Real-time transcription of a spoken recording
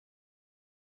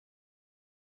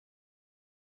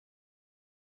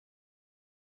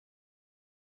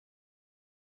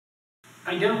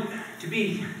I don't, to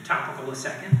be topical a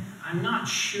second, I'm not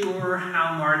sure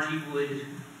how Margie would,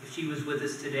 if she was with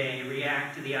us today,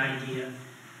 react to the idea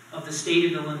of the state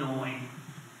of Illinois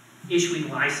issuing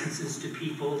licenses to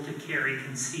people to carry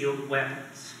concealed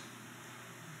weapons.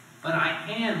 But I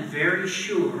am very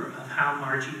sure of how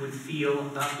Margie would feel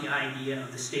about the idea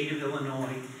of the state of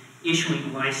Illinois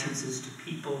issuing licenses to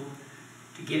people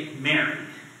to get married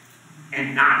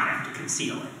and not have to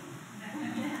conceal it.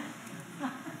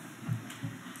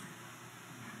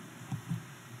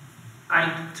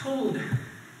 I told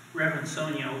Reverend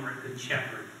Sonia over at Good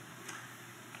Shepherd,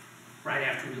 right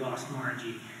after we lost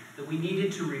Margie, that we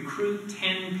needed to recruit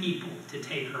 10 people to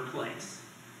take her place.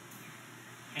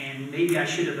 And maybe I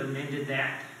should have amended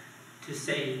that to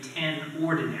say 10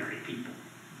 ordinary people,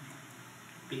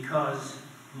 because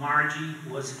Margie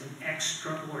was an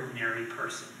extraordinary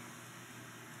person.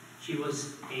 She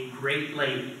was a great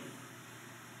lady,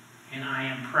 and I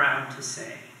am proud to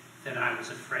say that I was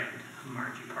a friend of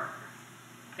Margie Parker.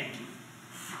 Thank you.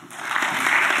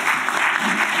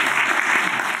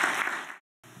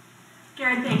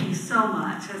 Gary, thank you so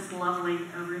much. That's a lovely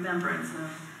remembrance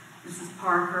of Mrs.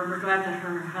 Parker. We're glad that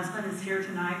her husband is here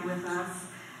tonight with us,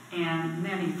 and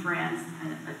many friends,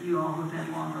 and you all who have had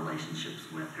long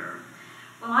relationships with her.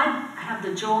 Well, I have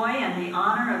the joy and the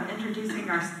honor of introducing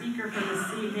our speaker for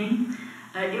this evening.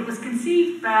 It was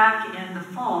conceived back in the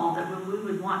fall that we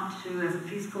would want to, as a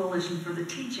Peace Coalition for the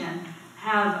Teach-In,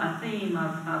 have a theme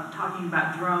of talking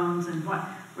about drones and what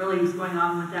really is going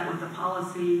on with that, with the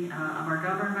policy of our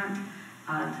government,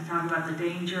 to talk about the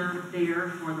danger there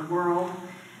for the world.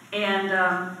 And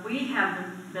we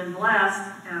have been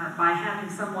blessed by having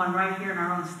someone right here in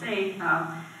our own state.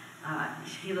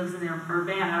 He lives in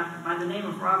Urbana, by the name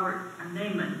of Robert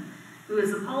Naiman, who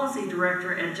is the policy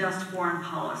director at Just Foreign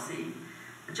Policy.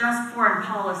 The Just Foreign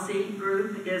Policy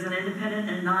Group is an independent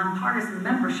and nonpartisan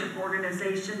membership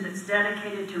organization that's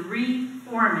dedicated to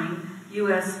reforming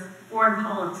U.S. foreign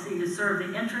policy to serve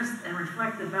the interests and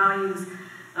reflect the values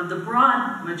of the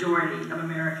broad majority of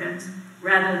Americans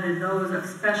rather than those of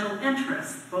special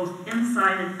interests, both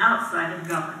inside and outside of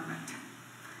government.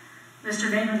 Mr.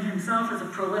 Naiman himself is a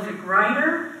prolific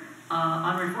writer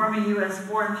on reforming U.S.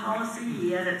 foreign policy.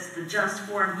 He edits the Just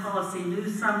Foreign Policy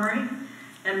News Summary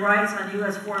and writes on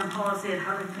U.S. foreign policy at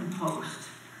Huffington Post.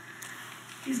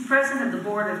 He's president of the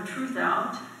board of Truth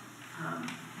Out.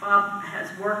 Bob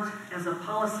has worked as a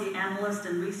policy analyst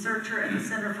and researcher at the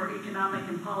Center for Economic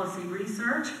and Policy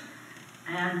Research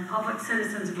and Public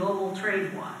Citizens Global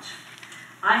Trade Watch.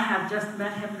 I have just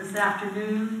met him this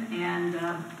afternoon, and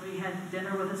we had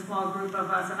dinner with a small group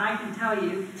of us, and I can tell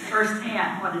you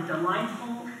firsthand what a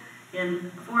delightful,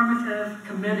 informative,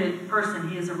 committed person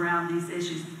he is around these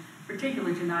issues,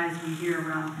 particularly tonight as we hear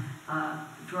around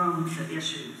drones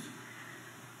issues.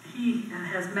 He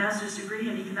has a master's degree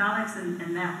in economics and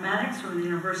mathematics from the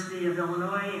University of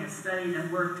Illinois, has studied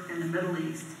and worked in the Middle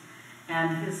East.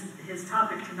 And his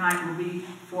topic tonight will be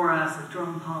for us of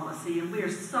drone policy. And we are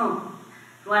so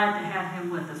glad to have him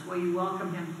with us. Will you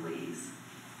welcome him, please?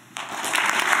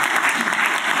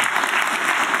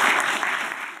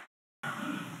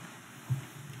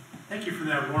 Thank you for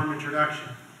that warm introduction.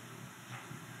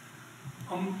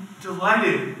 I'm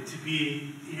delighted to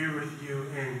be here with you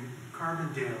in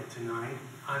Carbondale tonight.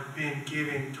 I've been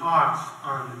giving talks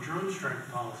on the drone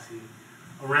strike policy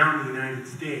around the United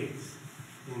States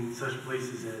in such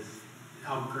places as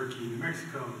Albuquerque, New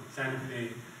Mexico, Santa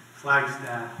Fe,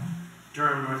 Flagstaff,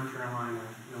 Durham, North Carolina,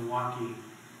 Milwaukee,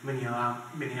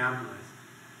 Minneapolis.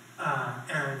 I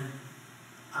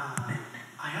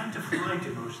had to fly to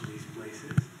most of these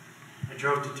places. I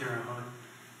drove to Terre Haute.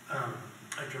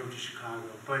 I drove to Chicago,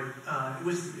 but it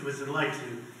was a delight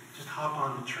to just hop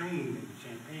on the train in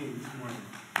Champaign this morning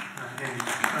and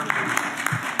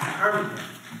Carbondale.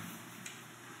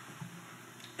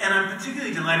 And I'm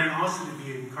particularly delighted also to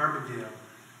be in Carbondale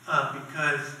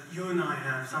because you and I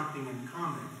have something in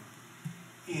common.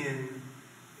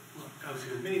 Obviously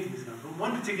there's many things in common, but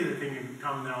one particular thing in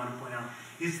common that I want to point out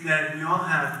is that we all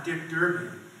have Dick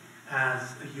Durbin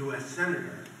as a U.S.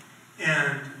 Senator.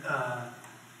 And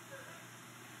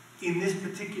in this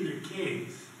particular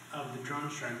case of the drone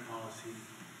strike policy,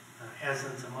 as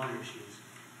on some other issues,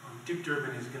 Dick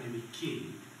Durbin is going to be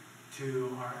key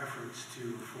to our efforts to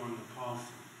reform the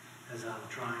policy, as I'll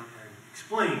try and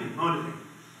explain and motivate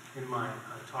in my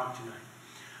talk tonight.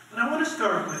 But I want to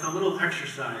start with a little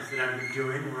exercise that I've been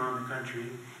doing around the country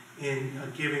in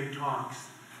giving talks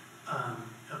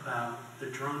about the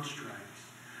drone strikes.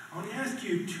 I want to ask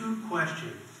you two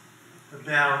questions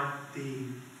about the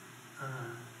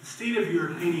state of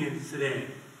your opinions today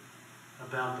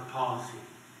about the policy,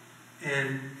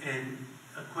 and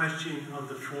a question of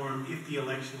the form, if the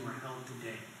election were held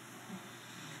today.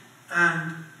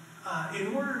 And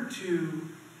in order to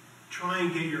try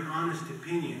and get your honest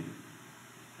opinion,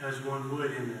 as one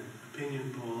would in an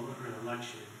opinion poll or an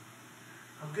election,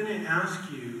 I'm going to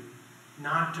ask you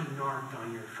not to narc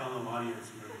on your fellow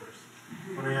audience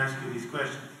members when I ask you these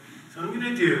questions. So what I'm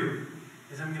going to do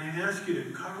is I'm going to ask you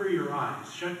to cover your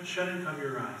eyes, shut and cover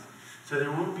your eyes, so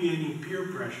there won't be any peer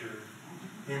pressure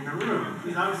in the room.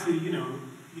 Because obviously, you know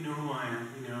who I am,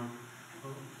 you know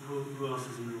who else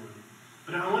is in the room.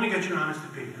 But I want to get your honest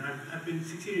opinion. I've been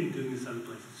succeeding in doing this other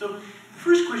places. So the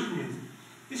first question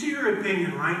is it your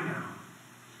opinion right now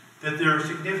that there are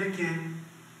significant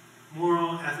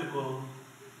moral, ethical,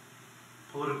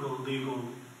 political, legal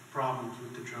problems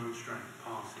with the drone strike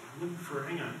policy? I'm looking for,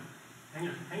 hang on. I'm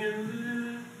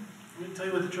going to tell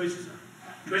you what the choices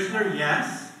are. Choices are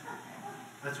yes.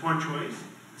 That's one choice.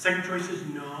 The second choice is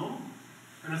no.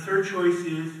 And the third choice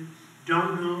is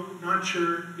don't know, not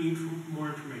sure, need more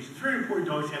information. It's very important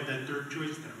to always have that third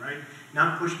choice there, right?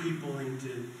 Not push people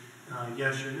into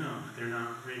yes or no if they're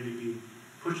not ready to be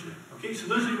pushed there. Okay, so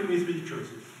those are going to be the three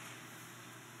choices.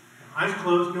 Eyes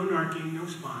closed, no narking, no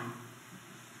spying.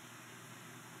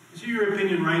 Is it your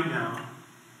opinion right now?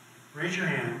 Raise your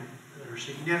hand. There are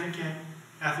significant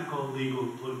ethical, legal,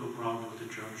 political problems with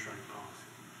the drone strike policy.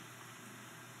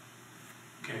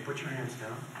 Okay, put your hands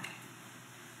down.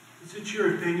 Is it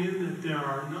your opinion that there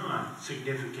are not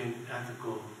significant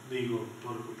ethical, legal,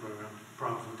 political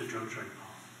problems with the drone strike policy?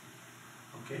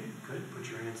 Okay, good. Put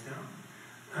your hands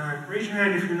down. Raise your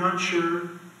hand if you're not sure,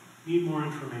 need more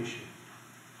information.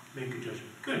 Make a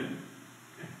judgment. Good.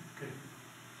 Okay, good.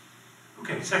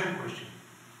 Okay, second question.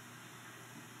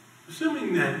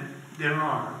 Assuming we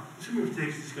take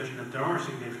this discussion that there are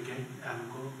significant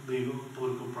ethical, legal,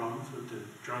 political problems with the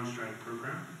drone strike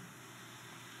program,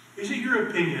 is it your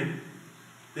opinion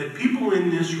that people in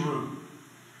this room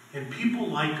and people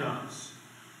like us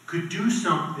could do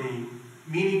something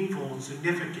meaningful and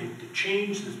significant to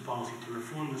change this policy, to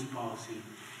reform this policy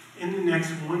in the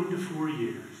next 1 to 4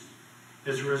 years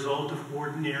as a result of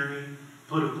ordinary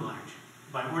political action?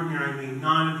 By ordinary, I mean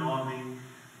not involving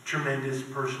tremendous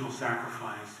personal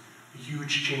sacrifice, a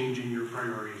huge change in your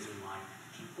priorities in life.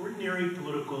 Just ordinary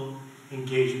political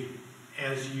engagement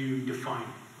as you define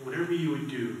it, whatever you would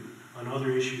do on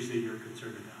other issues that you're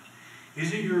concerned about.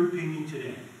 Is it your opinion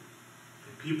today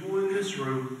that people in this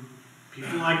room,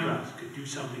 people like us, could do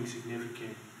something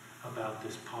significant about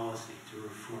this policy to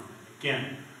reform it?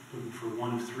 Again, looking for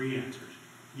one of three answers.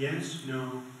 Yes,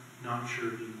 no, not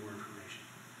sure, need more information.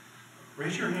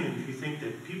 Raise your hand if you think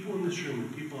that people in this room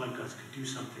and people like us could do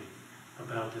something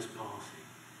about this policy.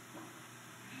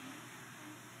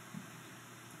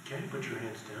 Okay, put your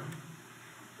hands down.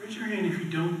 Raise your hand if you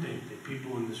don't think that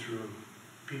people in this room,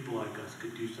 people like us,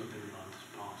 could do something about this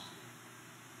policy.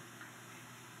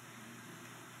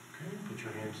 Okay, put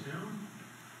your hands down.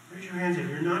 Raise your hands if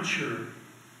you're not sure,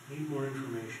 need more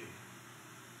information.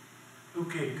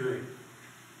 Okay, good.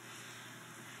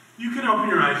 You can open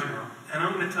your eyes now, and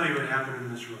I'm going to tell you what happened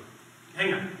in this room.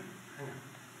 Hang on. I'm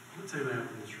going to tell you what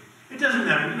happened in this room. It doesn't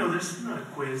matter. You know, this is not a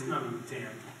quiz, not an exam,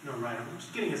 no write-up. I'm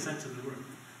just getting a sense of the room.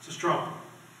 It's a straw poll.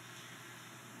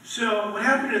 So what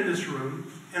happened in this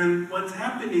room, and what's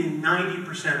happened in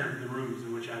 90% of the rooms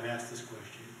in which I've asked this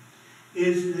question,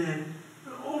 is that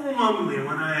overwhelmingly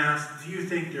when I asked, do you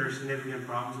think there are significant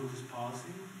problems with this policy?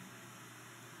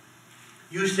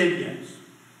 You said yes.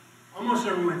 Almost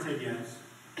everyone said yes.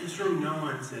 In this room, no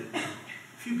one said no.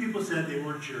 A few people said they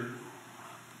weren't sure.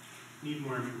 Need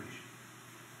more information.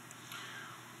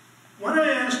 When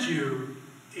I asked you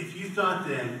if you thought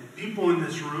that people in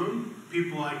this room,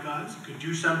 people like us, could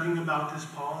do something about this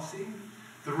policy,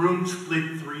 the room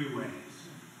split 3 ways.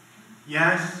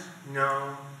 Yes,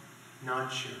 no,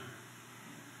 not sure.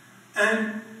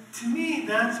 And to me,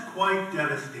 that's quite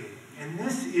devastating. And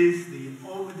this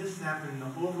has happened in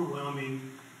the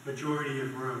overwhelming majority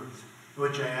of rooms in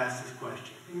which I ask this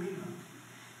question. I mean,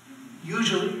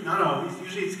 usually, not always,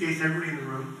 usually it's the case everybody in the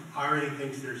room already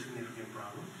thinks there's a significant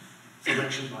problem.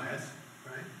 Selection bias,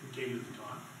 right? We came to the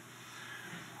talk.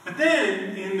 But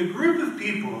then, in the group of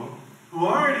people who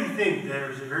already think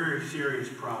there's a very serious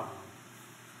problem,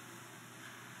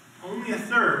 only a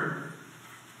third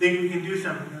think we can do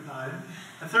something about it.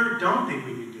 A third don't think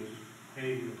we can do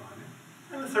anything about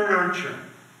it. And a third aren't sure.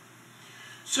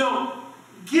 So,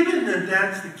 given that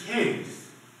that's the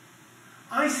case,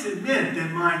 I submit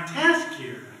that my task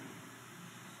here,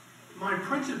 my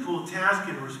principal task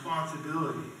and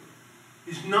responsibility,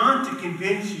 is not to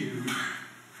convince you,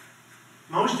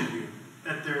 most of you,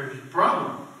 that there's a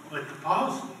problem with the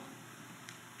policy,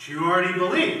 which you already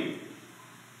believe.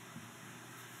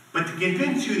 but to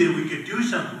convince you that we could do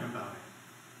something about it,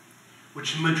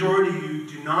 which the majority of you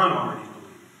do not already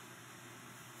believe.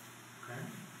 Okay?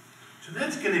 So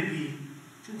that's going to be,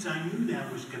 since I knew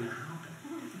that was going to happen,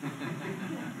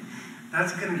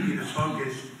 that's going to be the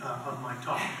focus of my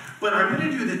talk. But I'm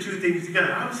going to do the two things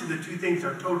together. Obviously, the two things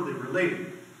are totally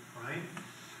related, right?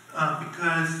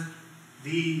 Because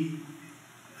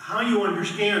how you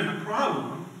understand the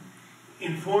problem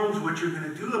informs what you're going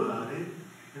to do about it,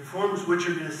 informs what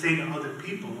you're going to say to other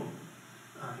people,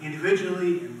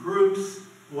 individually, in groups,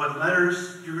 what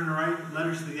letters you're going to write,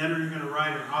 letters to the editor you're going to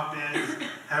write, or op-eds,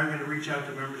 how you're going to reach out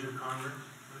to members of Congress.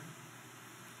 Right?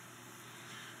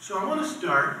 So I want to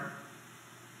start.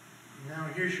 Now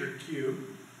here's your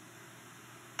cue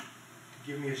to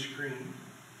give me a screen.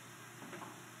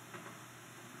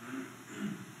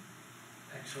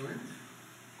 Excellent.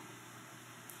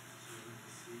 So let me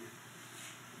see.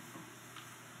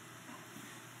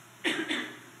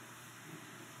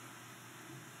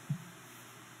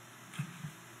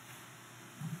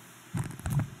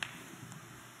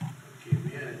 Okay, we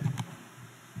had it.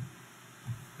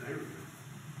 There we go.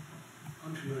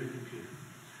 Unfamiliar computer.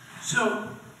 So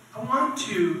I want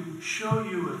to show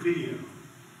you a video.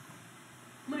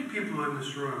 How many people in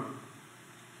this room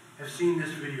have seen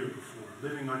this video before,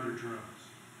 Living Under Drones?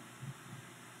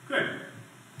 Good.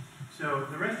 So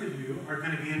the rest of you are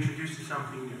going to be introduced to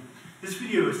something new. This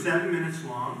video is 7 minutes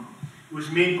long. It was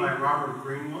made by Robert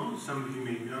Greenwald, some of you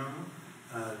may know,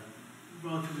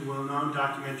 relatively well-known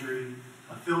documentary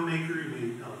filmmaker. He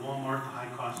made Walmart, The High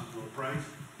Cost of Low Price.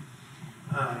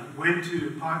 Went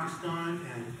to Pakistan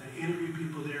and interviewed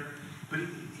people there. But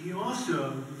he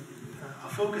also, a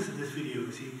focus of this video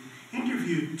is he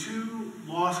interviewed 2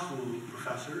 law school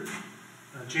professors,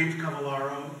 James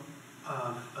Cavallaro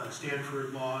of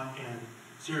Stanford Law and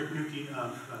Sarah Knucke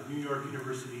of New York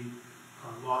University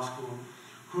Law School,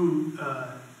 who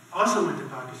also went to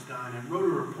Pakistan and wrote a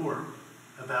report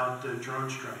about the drone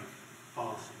strike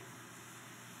policy.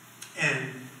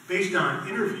 And based on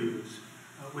interviews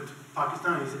with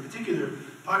Pakistanis, in particular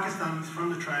Pakistanis from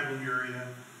the tribal area,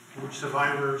 which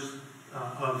survivors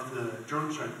of the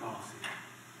drone strike policy.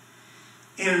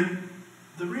 And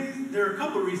there are a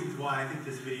couple of reasons why I think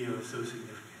this video is so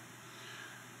significant.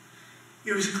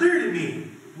 It was clear to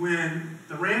me when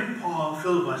the Rand Paul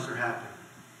filibuster happened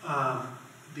of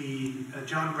the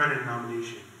John Brennan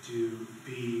nomination to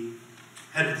be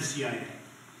head of the CIA.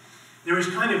 There was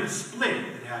kind of a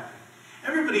split that happened.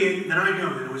 Everybody that I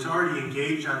know that was already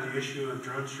engaged on the issue of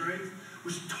drone strikes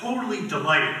was totally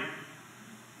delighted,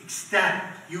 ecstatic,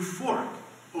 euphoric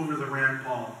over the Rand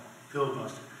Paul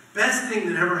filibuster. Best thing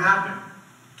that ever happened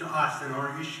to us and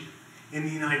our issue in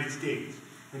the United States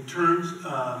in terms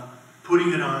of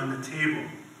putting it on the table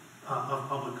of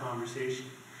public conversation.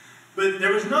 But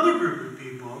there was another group of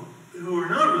people who were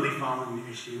not really following the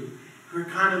issue, who were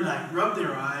kind of like, rubbed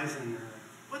their eyes and,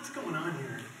 what's going on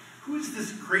here? Who is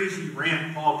this crazy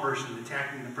Rand Paul person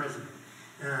attacking the president?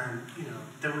 And,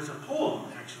 there was a poll,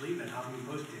 actually, that Huffington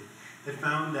Post did, that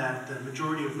found that the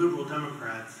majority of liberal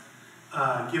Democrats,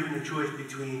 given a choice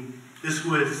between this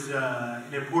was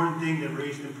an important thing that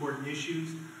raised important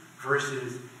issues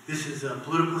versus this is a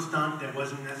political stunt that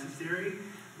wasn't necessary.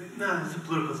 No, it's a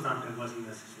political stunt that wasn't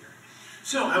necessary.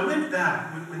 So I went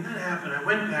back, when that happened, I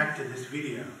went back to this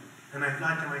video, and I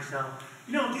thought to myself,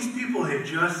 if these people had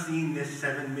just seen this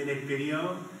 7-minute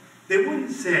video, they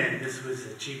wouldn't say this was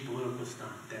a cheap political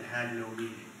stunt that had no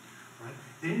meaning, right?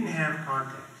 They didn't have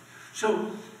context.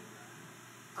 So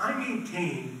I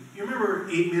maintain, you remember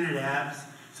 8-minute abs?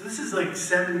 So this is like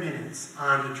 7 minutes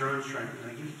on the drone strike.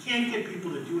 Like, if you can't get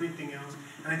people to do anything else,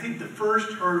 and I think the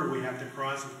first hurdle we have to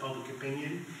cross with public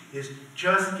opinion is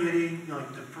just getting,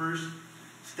 the first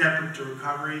step to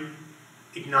recovery,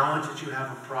 acknowledge that you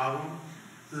have a problem.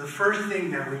 So the first thing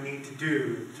that we need to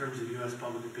do in terms of U.S.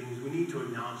 public opinion is we need to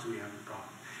acknowledge that we have a problem.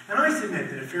 And I submit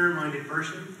that a fair-minded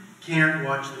person can't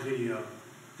watch the video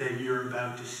that you're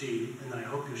about to see, and that I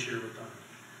hope you'll share with others,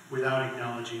 without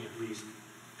acknowledging at least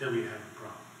that we have a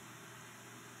problem.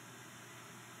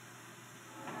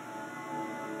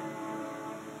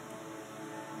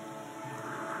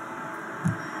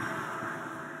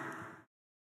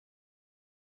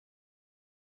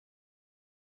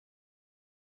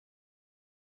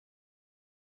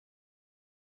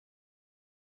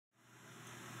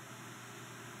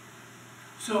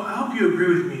 So I hope you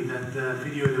agree with me that the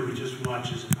video that we just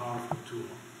watched is a powerful tool,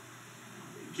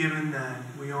 given that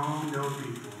we all know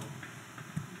people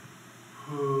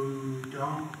who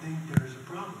don't think there's a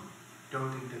problem,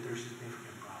 don't think that there's a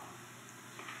significant problem.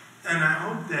 And I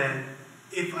hope that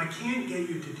if I can't get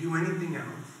you to do anything else,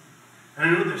 and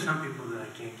I know there's some people that I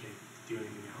can't get to do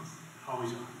anything else,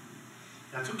 always are.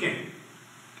 That's okay.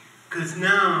 Because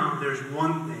now there's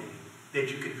one thing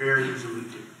that you could very easily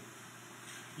do.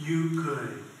 You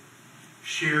could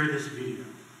share this video,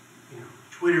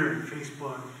 Twitter and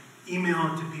Facebook,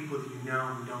 email it to people that you know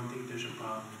who don't think there's a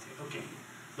problem, and say, okay,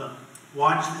 look,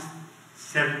 watch this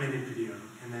 7-minute video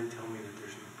and then tell me that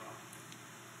there's no problem.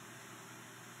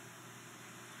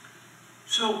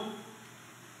 So,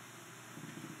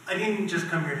 I didn't just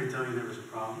come here to tell you there was a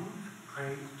problem.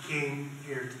 I came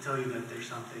here to tell you that there's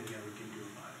something that we can do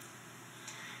about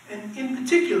it. And in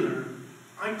particular,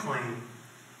 I claim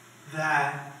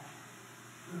that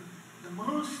the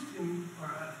most, or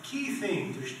a key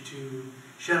thing to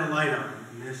shed a light on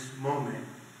in this moment,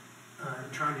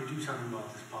 trying to do something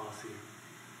about this policy,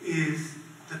 is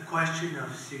the question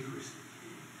of secrecy.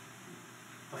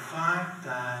 The fact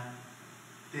that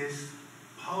this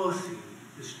policy,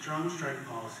 this drone strike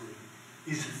policy,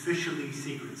 is officially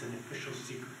secret. It's an official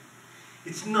secret.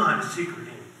 It's not a secret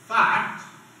in fact.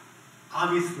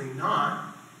 Obviously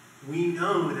not. We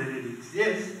know that it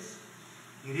exists.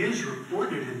 It is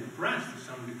reported in the press to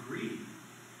some degree.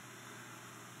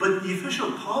 But the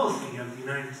official policy of the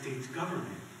United States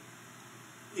government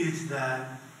is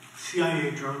that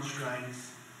CIA drone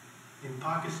strikes in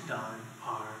Pakistan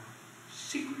are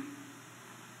secret.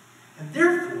 And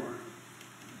therefore,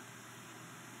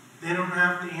 they don't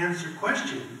have to answer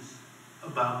questions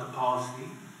about the policy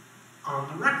on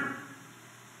the record.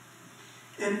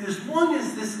 And as long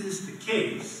as this is the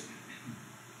case,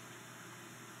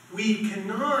 we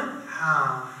cannot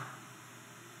have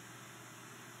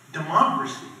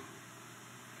democracy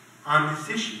on this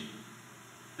issue.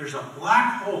 There's a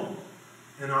black hole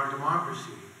in our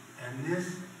democracy, and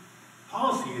this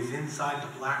policy is inside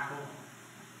the black hole.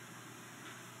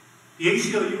 The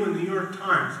ACLU and the New York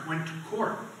Times went to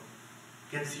court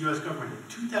against the U.S. government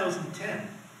in 2010,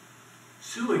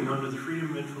 suing under the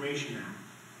Freedom of Information Act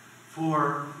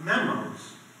for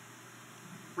memos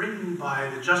written by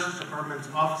the Justice Department's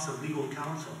Office of Legal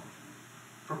Counsel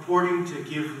purporting to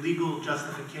give legal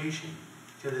justification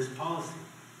to this policy.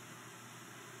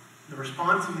 The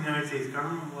response of the United States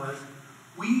government was,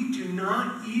 we do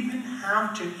not even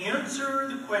have to answer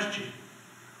the question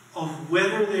of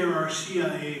whether there are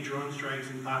CIA drone strikes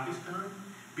in Pakistan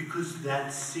because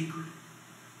that's secret.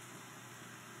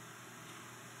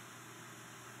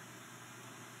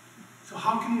 So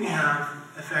how can we have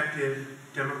effective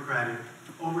democratic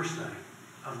oversight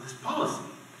of this policy?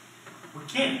 We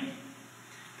can't.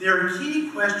 There are key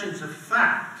questions of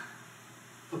fact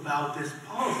about this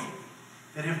policy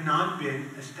that have not been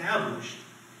established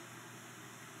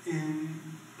in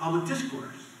public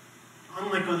discourse,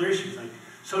 unlike other issues like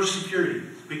Social Security.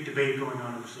 There's a big debate going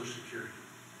on over Social Security.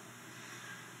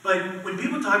 But when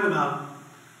people talk about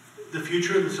the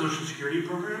future of the Social Security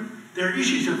program, there are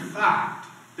issues of fact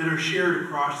that are shared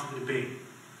across the debate.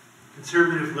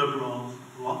 Conservative liberals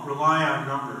rely on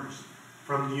numbers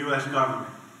from the U.S.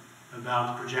 government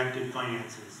about the projected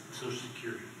finances of Social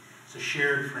Security. It's a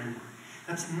shared framework.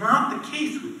 That's not the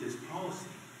case with this policy.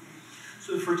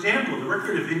 So, for example, the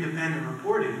record of independent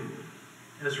reporting,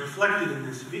 as reflected in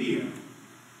this video,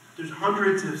 there's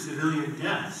hundreds of civilian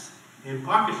deaths in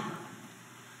Pakistan.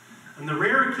 On the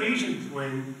rare occasions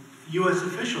when U.S.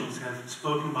 officials have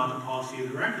spoken about the policy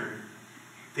of the record,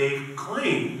 they've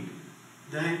claimed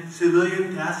that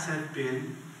civilian deaths have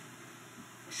been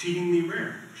exceedingly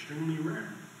rare, extremely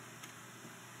rare.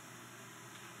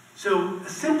 So a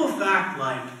simple fact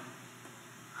like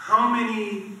how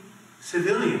many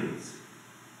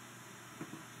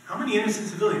innocent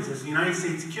civilians has the United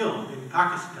States killed in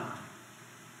Pakistan?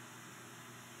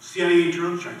 CIA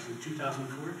drone strikes in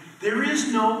 2004. There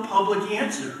is no public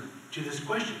answer to this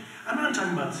question. I'm not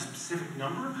talking about the specific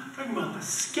number, I'm talking about the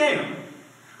scale.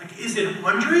 Like, is it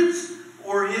hundreds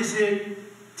or is it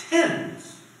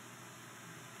tens?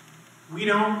 We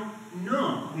don't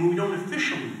know. I mean, we don't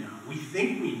officially know. We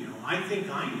think we know. I think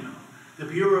I know. The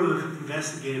Bureau of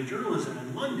Investigative Journalism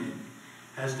in London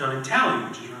has done a tally,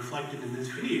 which is reflected in this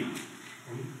video.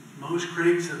 And most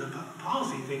critics of the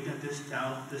policy think that this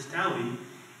tally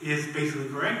is basically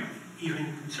correct,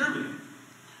 even conservative.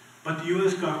 But the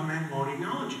U.S. government won't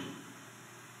acknowledge it.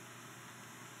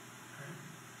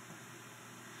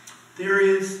 There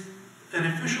is an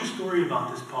official story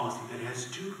about this policy that has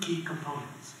two key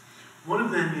components. One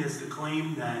of them is the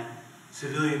claim that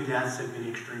civilian deaths have been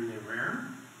extremely rare.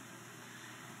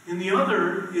 And the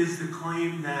other is the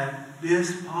claim that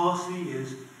this policy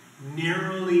is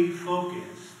narrowly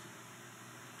focused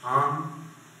on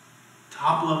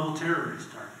top-level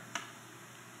terrorist targets.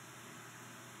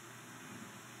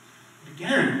 But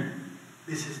again,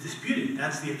 this is disputed.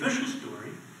 That's the official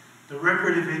story. the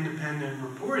record of independent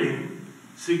reporting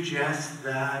suggests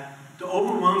that the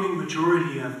overwhelming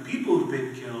majority of people who've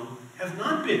been killed have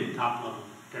not been top-level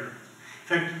terrorists. In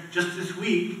fact, just this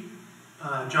week,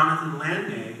 Jonathan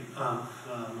Landay of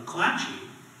McClatchy,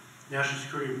 National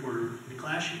Security reporter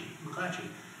McClatchy,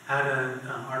 had an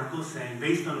article saying,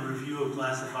 based on a review of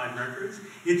classified records,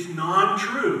 it's not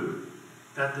true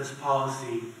that this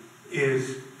policy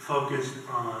is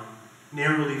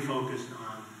narrowly focused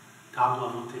on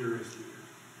top-level terrorist leaders.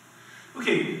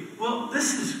 Okay, well,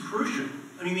 this is crucial.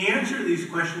 I mean, the answer to these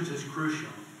questions is crucial.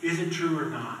 Is it true or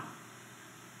not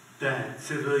that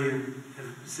civilian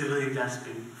deaths have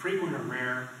been frequent or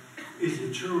rare? Is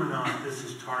it true or not this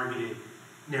is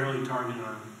narrowly targeted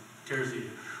on terrorist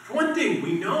leaders? For one thing,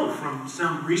 we know from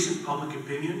some recent public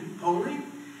opinion polling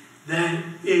that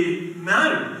it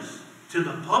matters to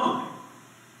the public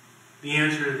the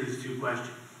answer to these two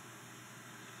questions.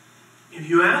 If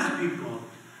you ask people,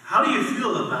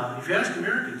 if you ask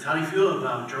Americans, how do you feel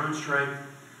about drone strike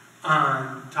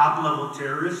on top-level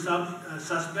terrorist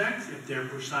suspects, if they're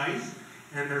precise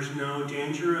and there's no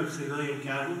danger of civilian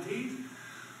casualties,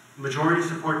 the majority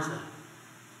supports that.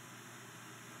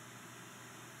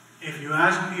 If you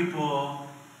ask people,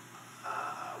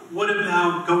 what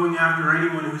about going after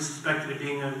anyone who is suspected of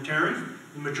being a terrorist,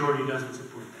 the majority doesn't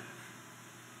support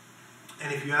that.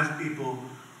 And if you ask people,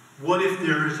 what if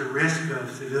there is a risk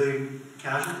of civilian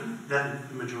casualty, then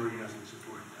the majority doesn't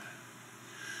support that.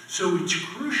 So it's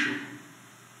crucial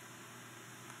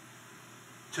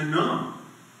to know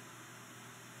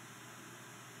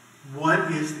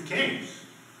what is the case.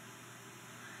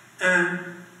 And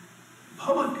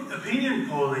public opinion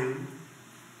polling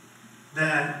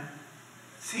that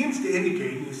seems to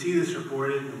indicate, and you see this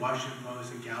reported in the Washington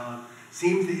Post and Gallup,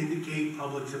 seems to indicate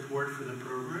public support for the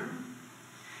program,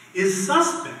 is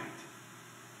suspect.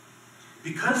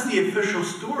 Because the official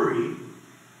story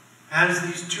has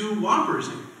these two whoppers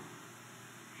in it.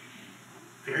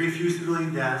 Very few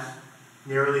civilian deaths,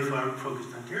 narrowly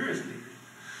focused on terrorist leaders.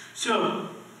 So,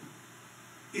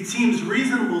 it seems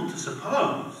reasonable to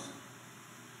suppose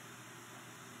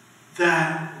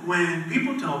that when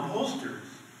people tell pollsters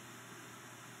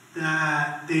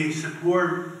that they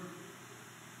support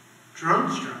drone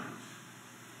strikes,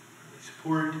 they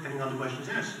support, depending on the questions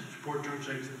asked, support drone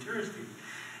strikes and terrorist leaders,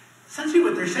 essentially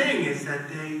what they're saying is that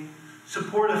they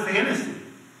support a fantasy.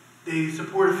 They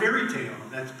support a fairy tale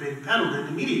that's been peddled in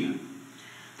the media.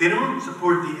 They don't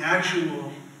support the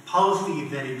actual policy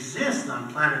that exists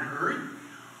on planet Earth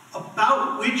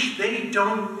about which they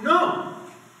don't know.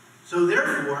 So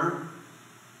therefore,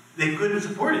 they couldn't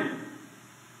support it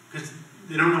because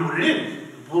they don't know what it is.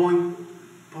 The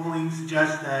polling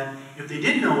suggests that if they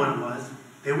didn't know what it was,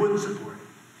 they wouldn't support it.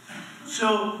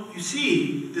 So, you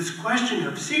see, this question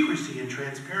of secrecy and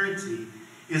transparency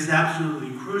is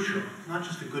absolutely crucial. It's not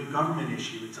just a good government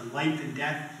issue, it's a life and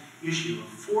death issue of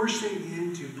forcing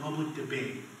into public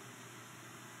debate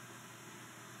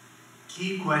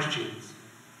key questions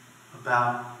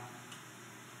about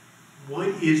what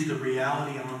is the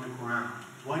reality on the ground.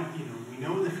 We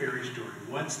know the fairy story.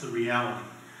 What's the reality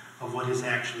of what has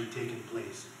actually taken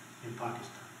place in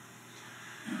Pakistan?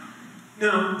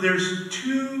 Now, there's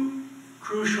two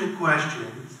crucial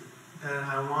questions that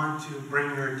I want to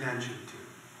bring your attention to.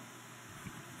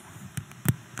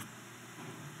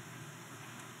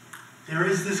 There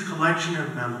is this collection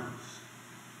of memos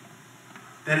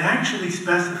that actually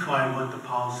specify what the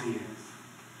policy is.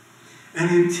 And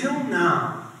until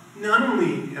now, not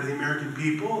only have the American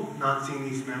people not seen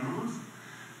these memos,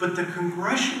 but the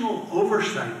Congressional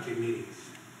Oversight Committees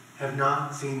have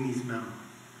not seen these memos.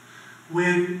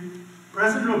 When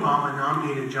President Obama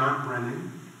nominated John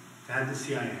Brennan to head the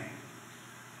CIA,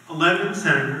 11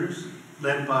 senators,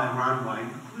 led by Ron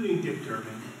White, including Dick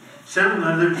Durbin, sent a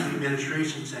letter to the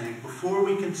administration saying, before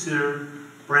we consider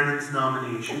Brennan's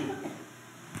nomination,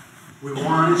 we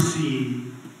want to see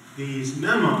these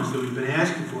memos that we've been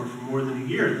asking for more than a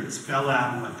year that spell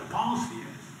out what the policy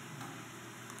is.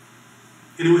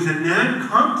 And it was in that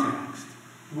context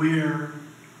where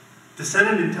the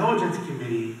Senate Intelligence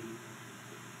Committee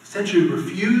essentially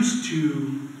refused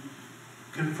to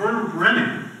confirm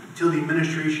Brennan until the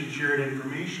administration shared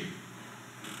information,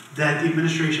 that the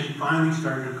administration finally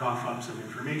started to cough up some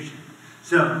information.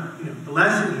 So, the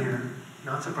lesson here,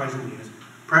 not surprisingly, is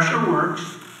pressure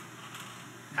works,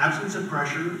 absence of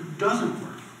pressure doesn't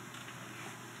work.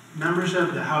 Members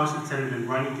of the House and Senate have been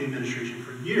writing to the administration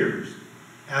for years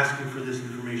asking for this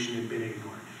information and been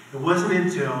ignored. It wasn't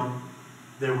until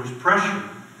there was pressure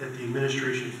that the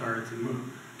administration started to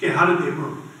move. Okay, how did they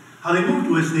move? How they moved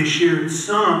was they shared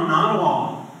some, not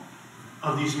all,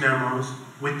 of these memos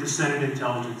with the Senate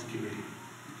Intelligence Committee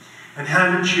and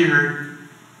haven't shared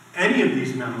any of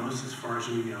these memos, as far as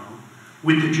we know,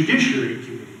 with the Judiciary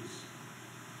Committees.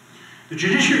 The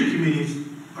Judiciary Committees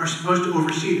are supposed to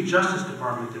oversee the Justice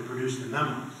Department that produced the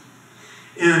memos.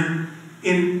 And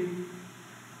in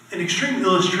an extreme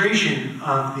illustration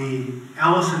of the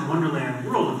Alice in Wonderland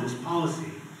world of this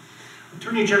policy,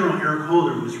 Attorney General Eric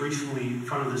Holder was recently in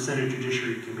front of the Senate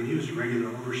Judiciary Committee. It was a regular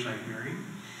oversight hearing.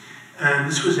 And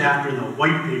this was after the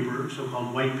white paper,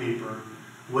 so-called white paper,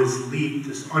 was leaked,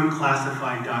 this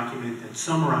unclassified document that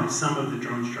summarized some of the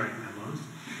drone strike memos.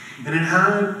 And it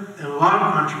had a lot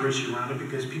of controversy around it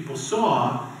because people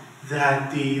saw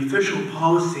that the official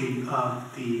policy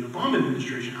of the Obama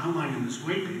administration outlined in this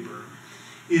white paper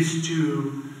is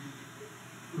to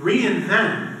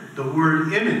reinvent the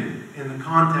word imminent in the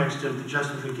context of the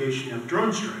justification of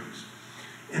drone strikes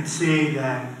and say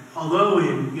that although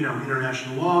in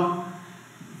international law,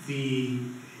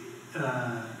 in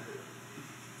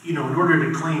order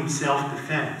to claim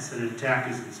self-defense, that an attack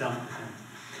is in self-defense,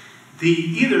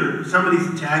 either somebody's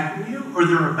attacking you or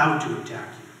they're about to attack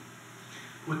you.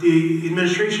 What the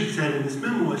administration said in this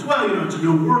memo was, well, it's a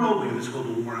new world, we have this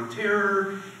global war on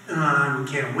terror, we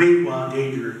can't wait while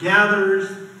danger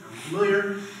gathers, I'm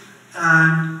familiar,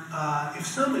 and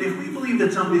if we believe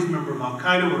that somebody's a member of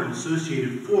Al-Qaeda or an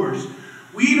associated force,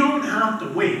 we don't have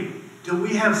to wait till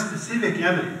we have specific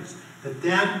evidence that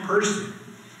that person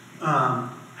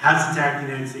has attacked the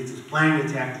United States, is planning to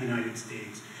attack the United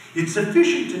States. It's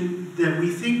sufficient that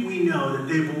we think we know that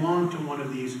they belong to one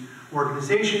of these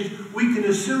organizations. We can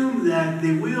assume that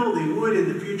they would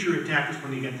in the future attack us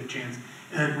when they get the chance,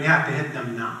 and we have to hit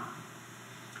them now.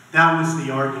 That was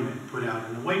the argument put out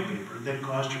in the white paper that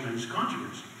caused tremendous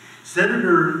controversy.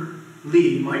 Senator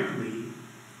Mike Lee,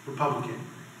 Republican,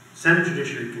 Senate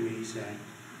Judiciary Committee said,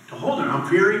 to Holder, I'm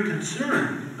very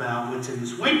concerned about what's in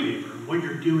this white paper, what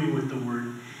you're doing with the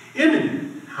word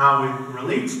imminent, how it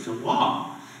relates to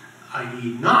law,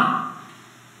 i.e. not.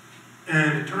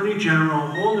 And Attorney General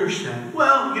Holder said,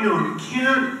 well, you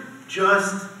can't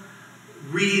just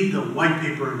read the white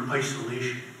paper in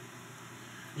isolation.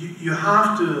 You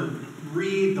have to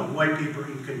read the white paper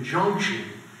in conjunction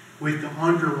with the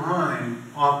underlying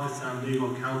Office on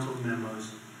Legal Counsel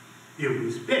memos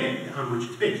on which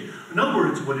it's based. In other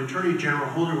words, what Attorney General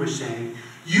Holder was saying,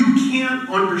 you can't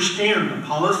understand the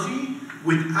policy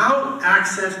without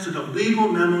access to the legal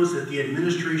memos that the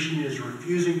administration is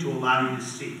refusing to allow you to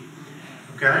see.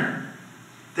 Okay?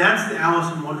 That's the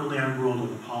Alice in Wonderland world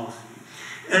of the policy.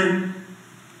 And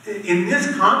in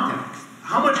this context,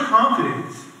 how much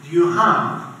confidence do you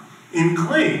have in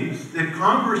claims that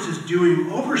Congress is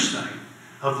doing oversight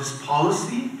of this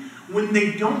policy when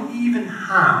they don't even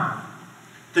have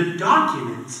the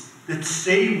documents that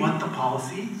say what the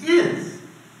policy is?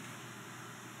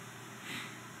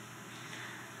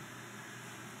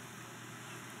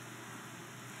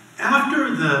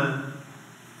 After the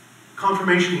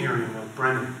confirmation hearing of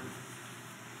Brennan,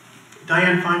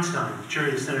 Dianne Feinstein, chair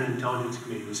of the Senate Intelligence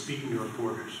Committee, was speaking to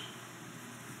reporters.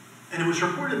 And it was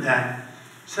reported that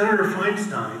Senator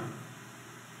Feinstein,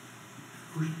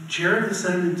 who's chair of the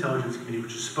Senate Intelligence Committee,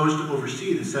 which is supposed to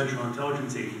oversee the Central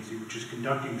Intelligence Agency, which is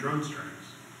conducting drone strikes,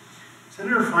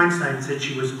 Senator Feinstein said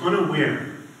she was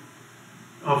unaware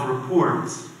of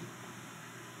reports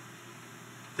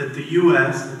that the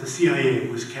U.S., that the CIA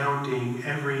was counting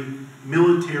every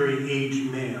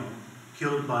military-aged male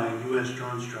killed by a U.S.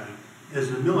 drone strike as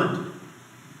a militant.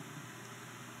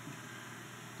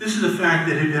 This is a fact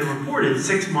that had been reported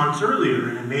 6 months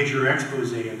earlier in a major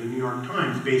expose in the New York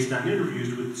Times based on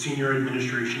interviews with senior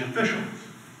administration officials.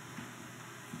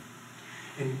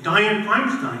 And Dianne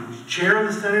Feinstein, who's chair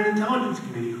of the Senate Intelligence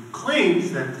Committee, who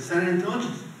claims that the Senate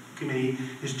Intelligence Committee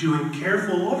is doing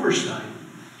careful oversight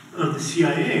of the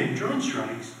CIA and drone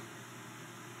strikes,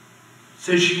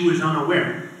 says she was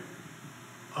unaware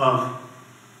of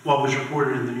what was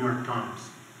reported in the New York Times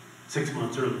 6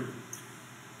 months earlier.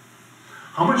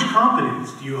 How much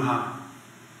confidence do you have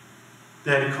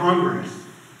that Congress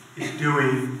is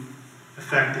doing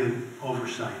effective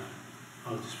oversight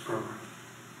of this program?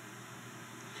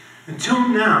 Until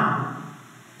now,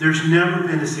 there's never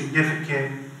been a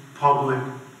significant public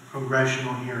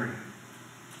congressional hearing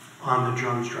on the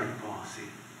drone strike policy.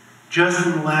 Just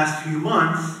in the last few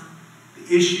months,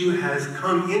 the issue has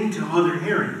come into other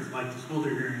hearings, like this Holder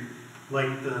hearing, like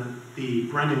the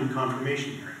Brennan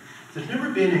confirmation hearing. There's never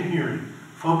been a hearing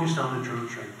focused on the drone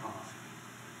strike policy.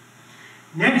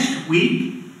 Next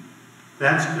week,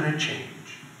 that's going to change.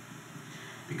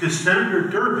 Because Senator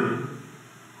Durbin,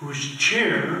 who's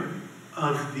chair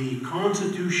of the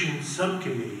Constitution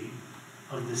Subcommittee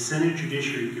of the Senate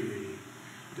Judiciary Committee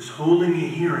is holding a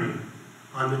hearing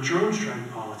on the drone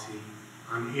strike policy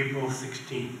on April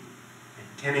 16th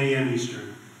at 10 a.m.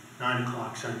 Eastern, 9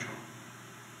 o'clock Central.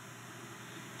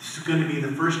 This is going to be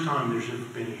the first time there's ever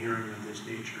been a hearing of this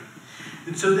nature.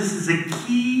 And so this is a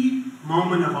key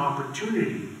moment of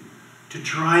opportunity to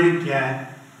try to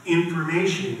get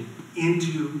information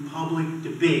into public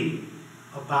debate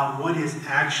about what is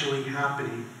actually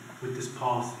happening with this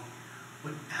policy.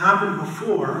 What happened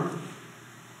before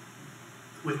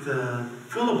with the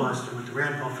filibuster, with the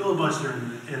Rand Paul filibuster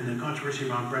and the controversy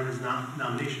around Brendan's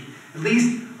nomination, at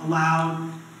least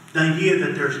allowed the idea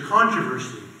that there's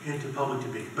controversy into public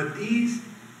debate. But these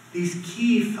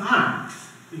key facts,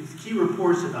 these key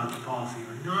reports about the policy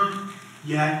are not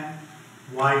yet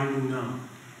widely known,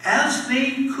 as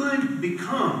they could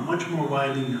become much more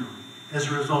widely known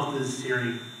as a result of this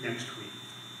hearing next week.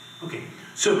 Okay,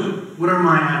 so what are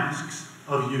my asks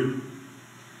of you?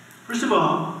 First of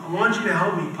all, I want you to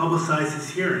help me publicize this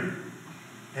hearing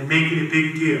and make it a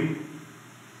big deal.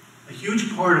 A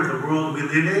huge part of the world we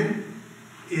live in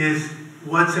is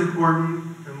what's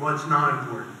important and what's not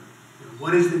important.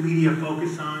 What does the media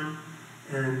focus on,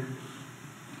 and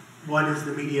what does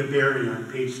the media bury on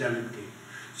page 17?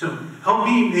 So help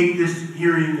me make this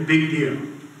hearing a big deal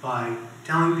by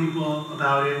telling people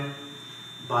about it,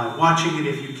 by watching it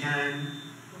if you can,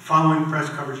 following press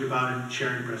coverage about it,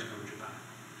 sharing press coverage about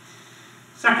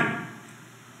it. Second,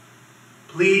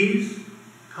 please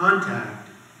contact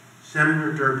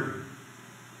Senator Durbin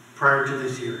prior to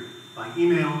this hearing, by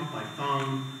email, by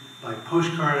phone, by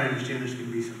postcard. I understand there's going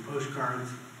to be some postcards.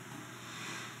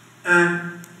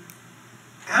 And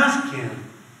ask him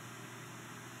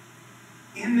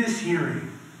in this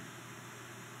hearing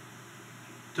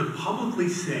to publicly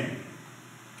say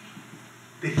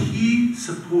that he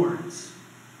supports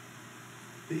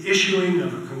the issuing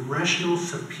of a congressional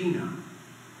subpoena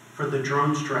for the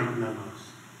drone strike memos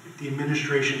if the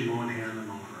administration won't hand them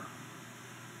over.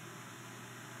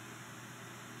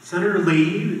 Senator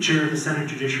Lee, the chair of the Senate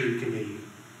Judiciary Committee,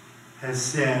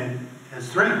 has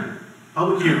threatened,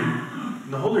 public hearing,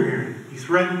 in the Holder hearing, he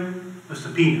threatened a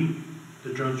subpoena,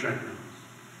 the drone strike memos.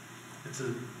 It's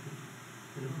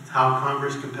how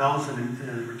Congress compels a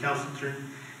recalcitrant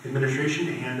administration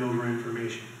to hand over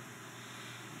information.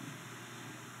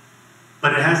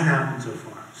 But it hasn't happened so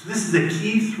far. So this is a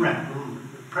key threat.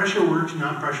 Pressure works,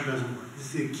 not pressure doesn't work.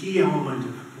 This is a key element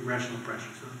of congressional pressure.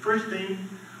 So the first thing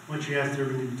I want you to ask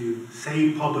everyone to do,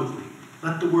 say publicly,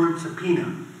 let the word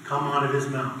subpoena come out of his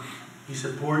mouth. He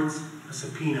supports a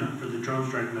subpoena for the drone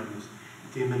strike memos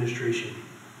if the administration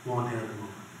won't hand them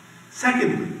over.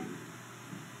 Secondly,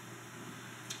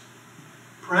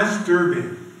 press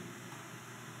Durbin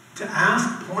to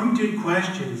ask pointed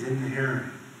questions in the hearing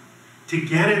to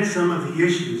get at some of the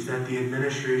issues that the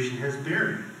administration has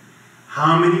buried.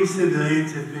 How many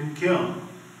civilians have been killed?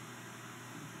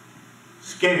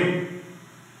 Scale.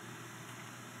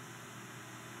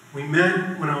 We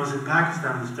met, when I was in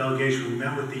Pakistan, this delegation, we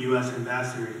met with the U.S.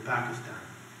 ambassador in Pakistan,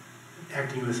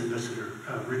 acting U.S. Ambassador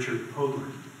Richard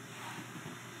Hoagland.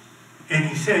 And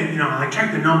he said, I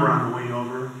checked the number on the way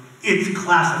over, it's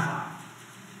classified.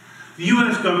 The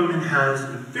U.S. government has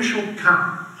an official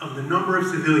count of the number of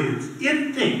civilians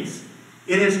it thinks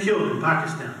it has killed in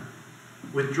Pakistan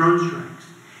with drone strikes.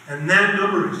 And that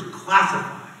number is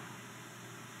classified.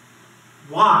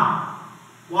 Why?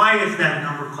 Why is that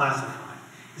number classified?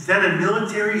 Is that a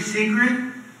military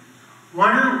secret?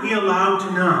 Why aren't we allowed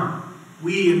to know,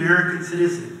 we American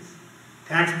citizens,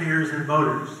 taxpayers and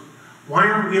voters, why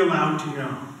aren't we allowed to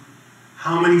know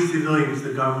how many civilians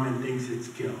the government thinks it's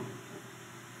killed?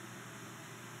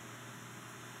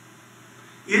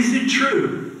 Is it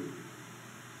true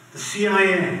the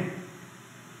CIA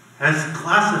has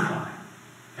classified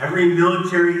every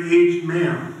military-aged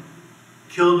male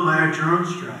killed by a drone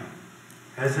strike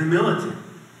as a militant?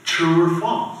 True or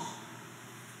false?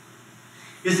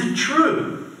 Is it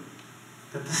true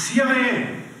that the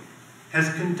CIA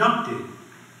has conducted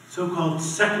so-called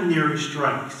secondary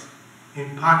strikes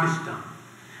in Pakistan,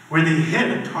 where they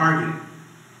hit a target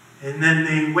and then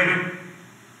they wait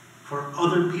for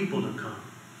other people to come,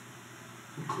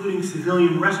 including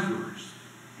civilian rescuers,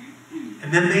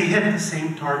 and then they hit the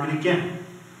same target again,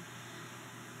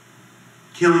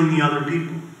 killing the other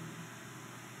people?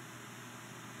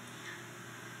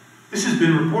 This has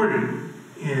been reported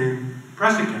in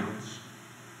press accounts.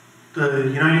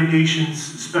 The United Nations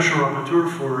Special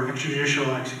Rapporteur for Extrajudicial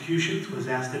Executions was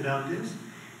asked about this,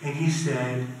 and he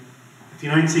said, if the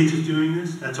United States is doing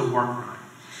this, that's a war crime.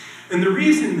 And the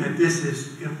reason that this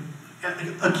is,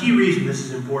 a key reason this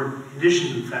is important, in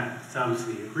addition to the fact it's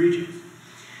obviously egregious,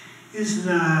 is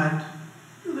that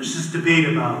there's this debate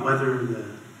about whether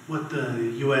what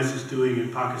the U.S. is doing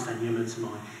in Pakistan, Yemen,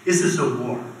 Somalia. Is this a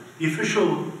war? The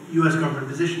official U.S. government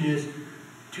position is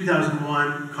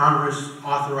 2001, Congress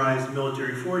authorized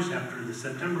military force after the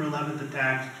September 11th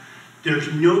attacks.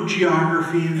 There's no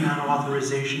geography in that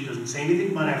authorization. It doesn't say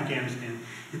anything about Afghanistan.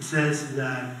 It says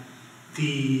that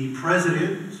the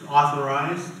president is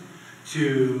authorized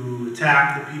to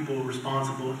attack the people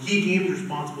responsible, he deemed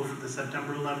responsible for the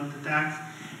September 11th attacks,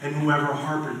 and whoever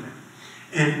harbored them.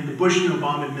 And the Bush and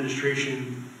Obama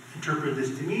administration interpreted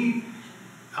this to mean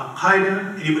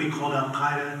Al-Qaeda, anybody called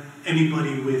Al-Qaeda,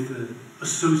 anybody with an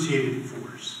associated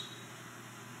force.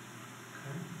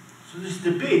 Okay? So this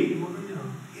debate,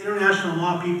 international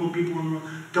law people in the world,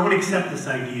 don't accept this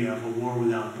idea of a war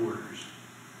without borders.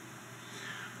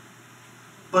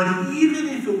 But even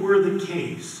if it were the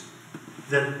case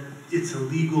that it's a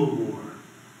legal war,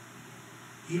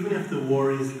 even if the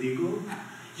war is legal,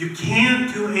 you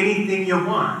can't do anything you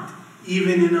want,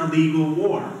 even in a legal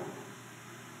war.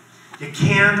 You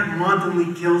can't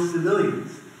wantonly kill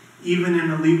civilians, even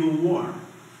in a legal war.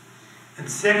 And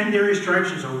secondary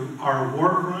strikes are a war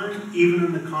crime, even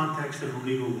in the context of a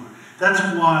legal war. That's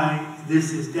why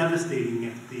this is devastating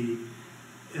if the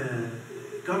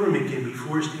government can be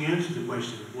forced to answer the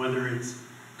question of whether it's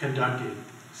conducted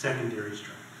secondary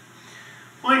strikes.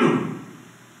 Finally,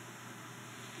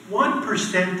 what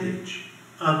percentage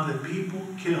of the people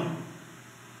killed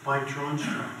by drone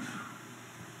strikes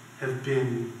have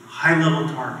been high-level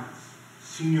targets,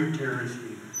 senior terrorist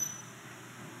leaders?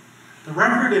 The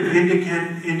record of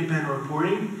independent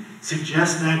reporting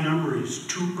suggests that number is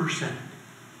 2%.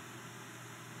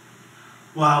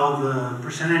 While the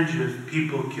percentage of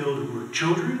people killed who were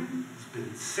children has been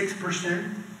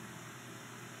 6%,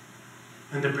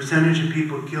 and the percentage of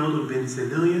people killed who have been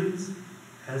civilians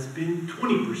has been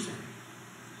 20%.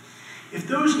 If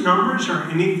those numbers are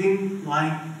anything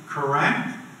like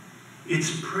correct,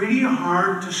 it's pretty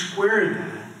hard to square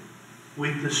that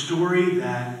with the story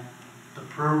that the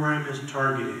program is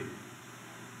targeted,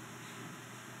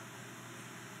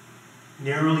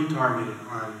 narrowly targeted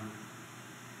on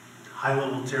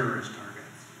high-level terrorist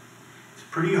targets. It's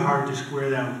pretty hard to square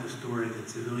that with the story that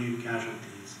civilian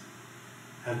casualties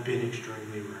have been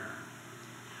extremely rare.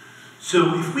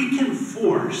 So if we can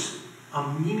force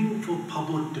a meaningful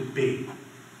public debate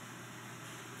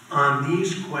on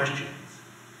these questions,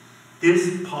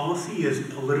 this policy is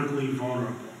politically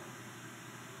vulnerable.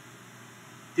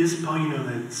 This policy,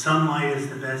 that sunlight is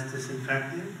the best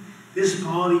disinfectant. This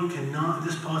policy cannot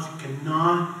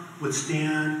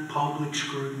withstand public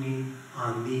scrutiny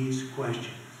on these questions.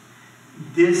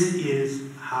 This is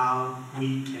how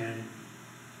we can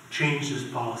change this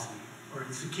policy, or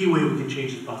it's the key way we can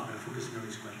change this policy by focusing on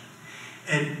these questions.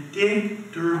 And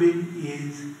Dick Durbin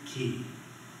is key.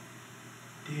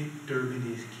 Dick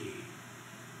Durbin is key.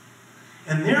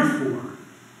 And therefore,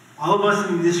 all of us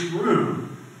in this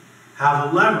room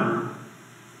have a lever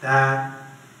that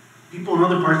people in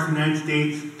other parts of the United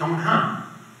States don't have.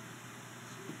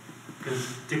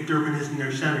 Because Dick Durbin isn't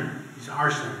their senator. He's our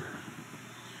senator.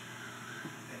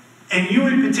 And you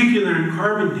in particular in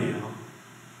Carbondale,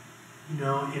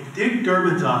 if Dick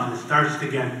Durbin's office starts to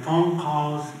get phone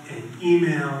calls and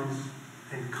emails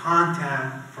and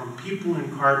contact from people in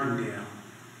Carbondale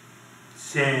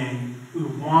saying, we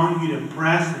want you to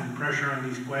press and pressure on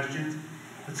these questions,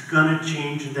 it's going to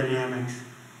change the dynamics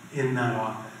in that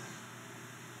office.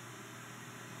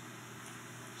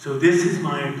 So this is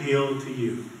my appeal to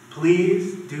you.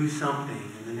 Please do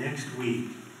something in the next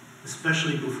week,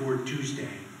 especially before Tuesday,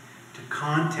 to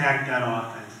contact that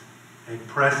office and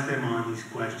press them on these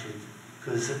questions,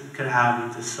 because it could have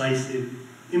a decisive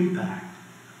impact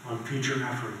on future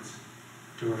efforts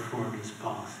to reform this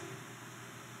policy.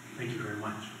 Thank you very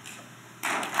much.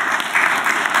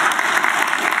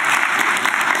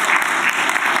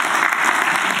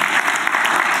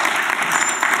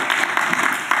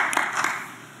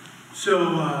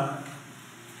 So,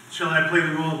 shall I play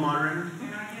the role of moderator?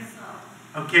 I guess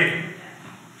so. Okay.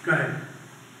 Go ahead.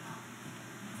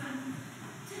 From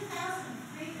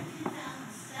 2003 to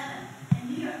 2007, in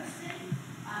New York City,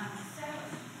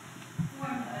 settlers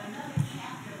formed another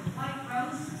chapter of the White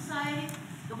Rose Society.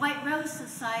 The White Rose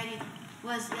Society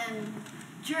was in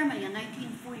Germany in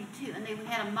 1942, and they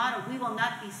had a motto, "We will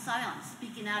not be silent,"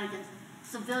 speaking out against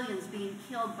civilians being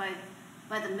killed by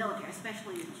the military,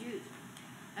 especially the Jews.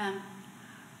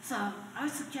 So I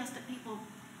would suggest that people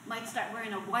might start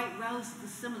wearing a white rose as the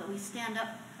symbol that we stand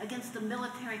up against the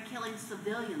military killing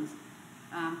civilians.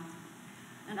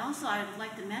 And also, I would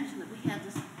like to mention that we had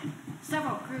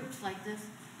several groups like this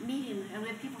meeting, and we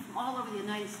have people from all over the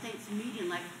United States meeting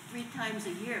like 3 times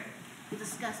a year to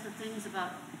discuss the things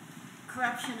about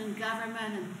corruption in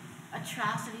government and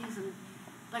atrocities, and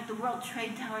like the World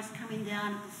Trade Towers coming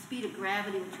down at the speed of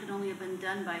gravity, which could only have been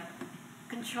done by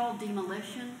controlled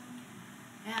demolition.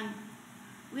 And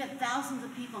we had thousands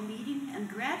of people meeting, and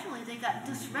gradually they got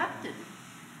disrupted.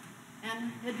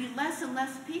 And it'd be less and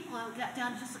less people. It got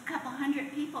down to just a couple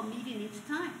hundred people meeting each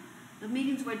time. The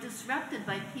meetings were disrupted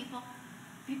by people.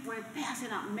 People were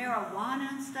passing out marijuana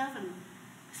and stuff and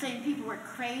saying people were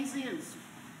crazy and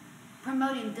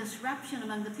promoting disruption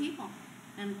among the people.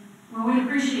 And well, we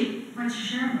appreciate what you're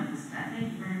sharing with us, Dad.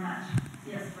 Thank you very much.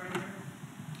 Yes, Brother.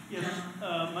 Yes,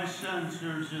 my son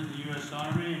serves in the U.S.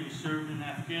 Army, and he served in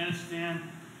Afghanistan,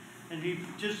 and he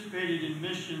participated in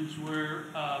missions where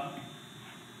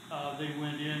they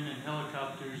went in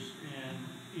helicopters and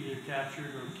either captured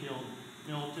or killed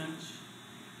militants.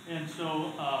 And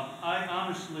so I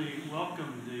honestly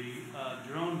welcomed the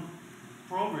drone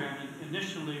program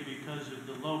initially because of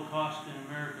the low cost in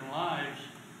American lives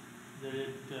that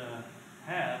it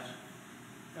has.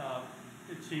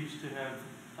 It seems to have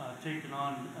taken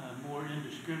on a more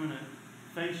indiscriminate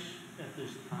face at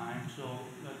this time, so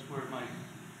that's where my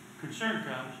concern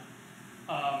comes.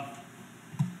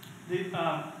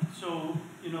 So,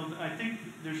 you know, I think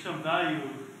there's some value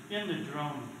in the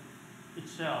drone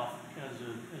itself as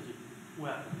a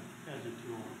weapon, as a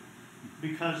tool,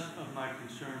 because of my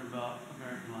concern about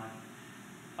American life.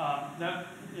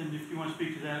 And if you want to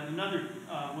speak to that, another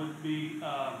would be,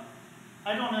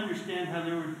 I don't understand how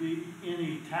there would be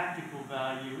any tactical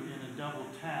value in a double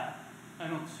tap. I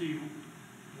don't see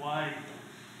why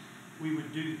we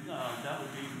would do that would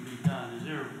even be done. Is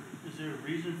there a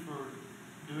reason for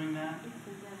doing that?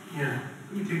 Yeah,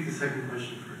 let me take the second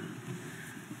question first.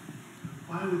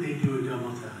 Why would they do a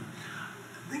double tap?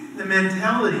 I think the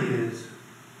mentality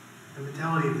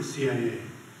of the CIA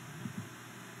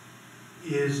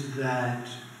is that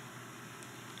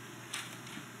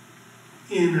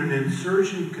in an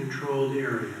insurgent-controlled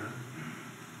area,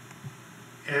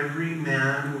 every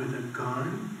man with a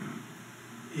gun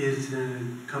is a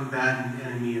combatant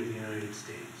enemy of the United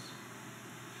States.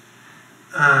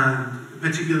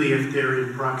 Particularly if they're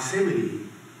in proximity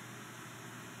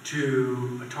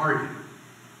to a target.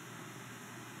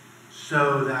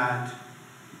 So that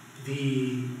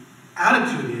the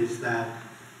attitude is that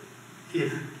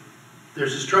if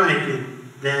there's a strike and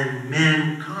then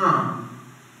men come,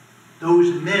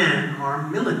 those men are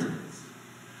militants.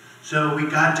 So we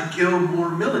got to kill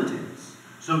more militants.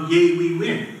 So yay, we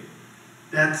win.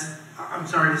 That's, I'm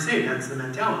sorry to say, that's the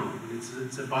mentality.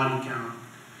 It's a body count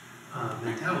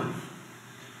mentality.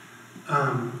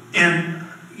 And,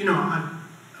 you know, I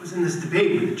was in this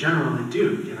debate with a general at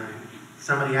Duke, and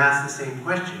somebody asked the same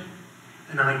question,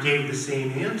 and I gave the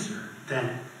same answer, that,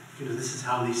 you know, this is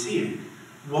how they see it.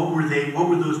 What were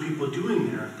those people doing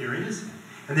there if they're innocent?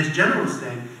 And this general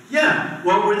said, yeah,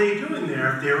 what were they doing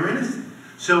there if they were innocent?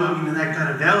 So, I mean, that kind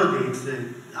of validates that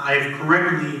I've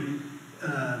correctly,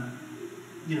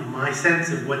 you know, my sense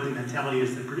of what the mentality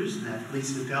is that produces that, at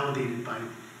least is validated by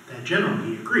that general.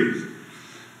 He agrees.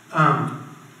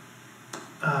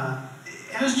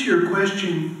 As to your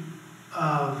question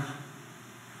of,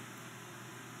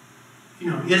 you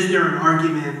know, is there an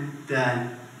argument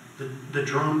that the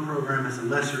drone program is a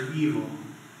lesser evil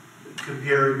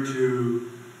compared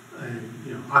to,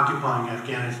 you know, occupying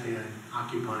Afghanistan,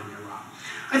 occupying Iraq?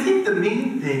 I think the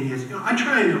main thing is, you know, I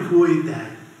try and avoid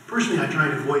that. Personally, I try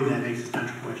and avoid that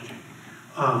existential question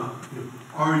of, you know,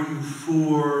 are you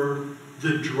for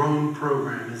the drone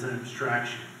program as an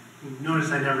abstraction?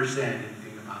 Notice I never said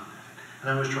anything about that. And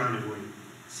I was trying to avoid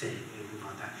saying anything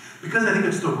about that. Because I think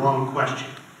it's the wrong question.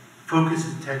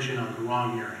 Focuses attention on the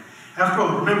wrong area. After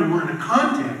all, remember, we're in a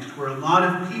context where a lot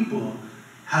of people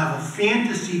have a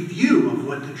fantasy view of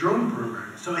what the drone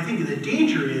program is. So I think the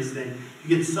danger is that you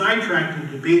get sidetracked in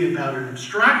debate about an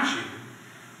abstraction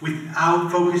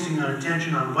without focusing on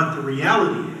attention on what the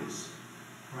reality is,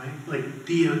 right? Like,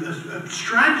 the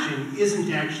abstraction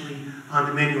isn't actually on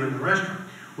the menu in the restaurant.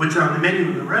 What's on the menu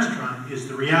in the restaurant is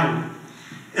the reality.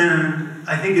 And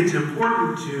I think it's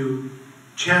important to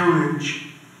challenge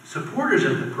supporters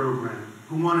of the program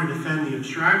who want to defend the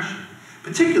abstraction.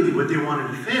 Particularly what they want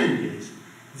to defend is,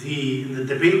 the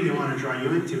debate they want to draw you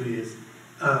into is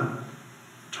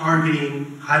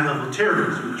targeting high-level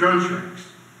terrorists with drone strikes.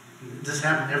 This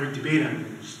happens in every debate I'm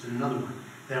in, just another one.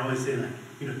 They always say, like,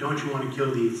 you know, don't you want to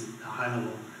kill these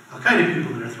high-level Al-Qaeda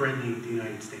people that are threatening the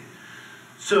United States?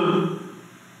 So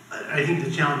I think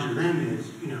the challenge of them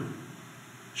is, you know,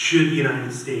 should the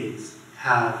United States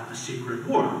have a secret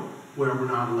war where we're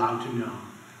not allowed to know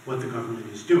what the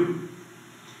government is doing.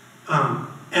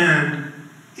 And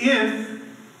if,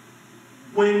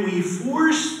 when we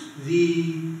force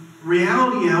the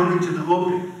reality out into the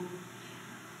open,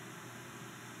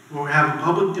 when we have a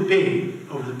public debate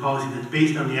over the policy that's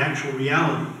based on the actual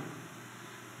reality,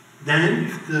 then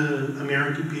if the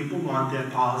American people want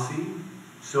that policy,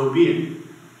 so be it.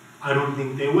 I don't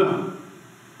think they will.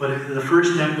 But the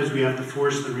first step is we have to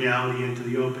force the reality into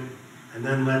the open. And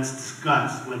then let's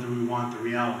discuss whether we want the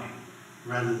reality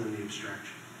rather than the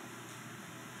abstraction.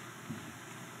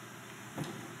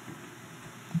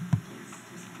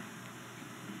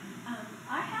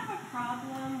 I have a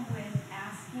problem with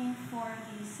asking for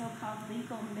the so-called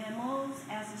legal memos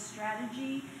as a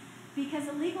strategy, because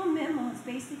a legal memo is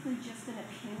basically just an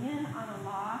opinion on a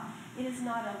law. It is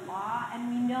not a law, and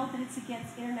we know that it's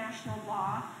against international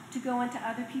law to go into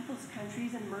other people's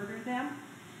countries and murder them.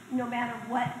 No matter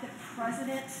what the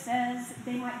president says,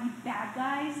 they might be bad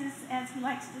guys, as he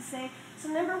likes to say. So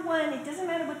number one, it doesn't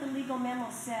matter what the legal memo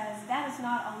says, that is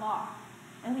not a law.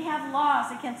 And we have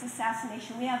laws against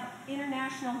assassination. We have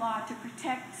international law to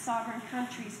protect sovereign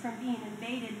countries from being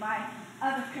invaded by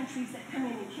other countries that come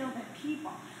in and kill their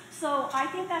people. So I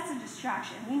think that's a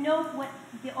distraction. We know what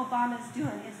the Obama's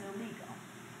doing is illegal,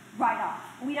 right off.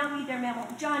 We don't need their memo.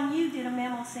 John, you did a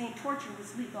memo saying torture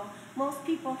was legal. Most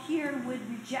people here would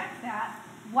reject that.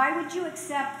 Why would you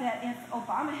accept that if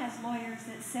Obama has lawyers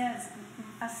that says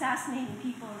assassinating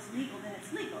people is legal, then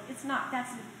it's legal? It's not.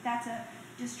 That's a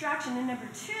distraction. And number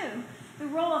two, the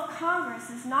role of Congress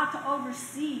is not to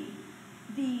oversee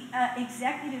the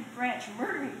executive branch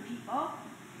murdering people.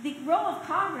 The role of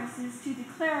Congress is to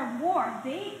declare war.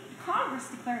 Congress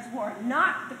declares war,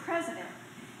 not the president.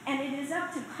 And it is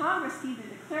up to Congress to either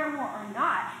declare war or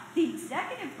not. The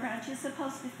executive branch is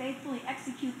supposed to faithfully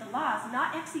execute the laws,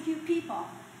 not execute people.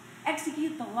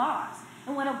 Execute the laws.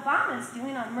 And what Obama is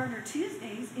doing on Murder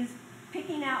Tuesdays is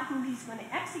picking out who he's going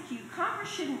to execute. Congress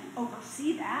shouldn't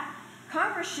oversee that.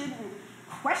 Congress shouldn't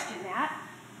question that.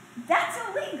 That's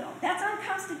illegal. That's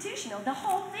unconstitutional. The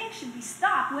whole thing should be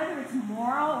stopped, whether it's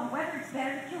moral or whether it's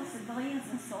better to kill civilians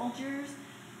and soldiers,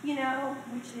 you know,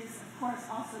 which is, of course,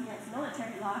 also against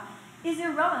military law, is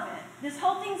irrelevant. This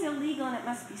whole thing's illegal and it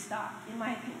must be stopped, in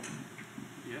my opinion.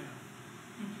 Yeah.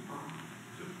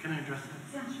 So can I address that?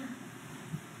 Yeah, sure.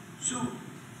 So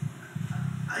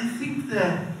I think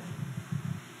that,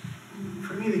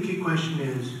 for me, the key question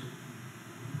is,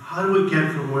 how do we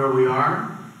get from where we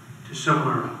are to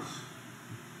somewhere else?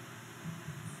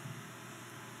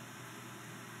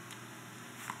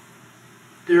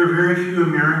 There are very few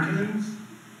Americans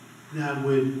that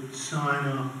would sign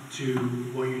up to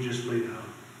what you just laid out.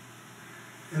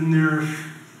 And there are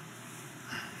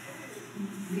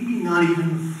maybe not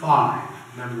even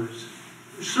 5 members,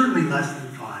 certainly less than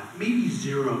 5, maybe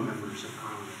 0 members of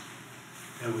Congress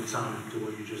that would sign up to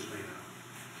what you just laid out.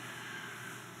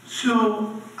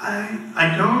 So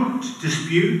I don't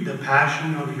dispute the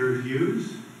passion of your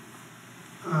views,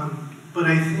 but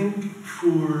I think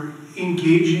for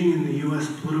engaging in the U.S.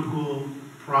 political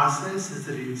process as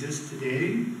it exists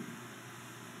today,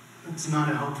 it's not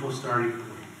a helpful starting point.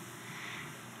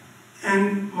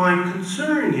 And my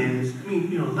concern is, I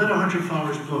mean, you know, let 100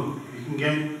 flowers bloom. If you can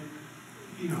get,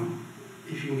 you know,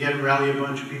 if you can get rally a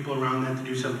bunch of people around that to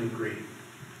do something great.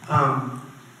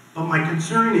 But my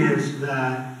concern is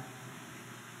that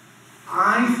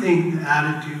I think the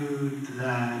attitude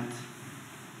that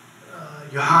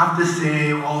you have to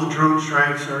say all drone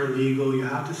strikes are illegal, you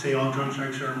have to say all drone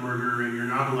strikes are murder, and you're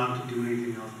not allowed to do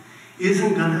anything else,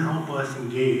 isn't going to help us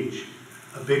engage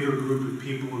a bigger group of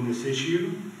people in this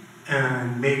issue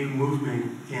and make movement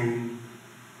in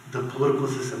the political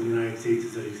system of the United States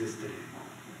as it exists today.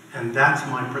 And that's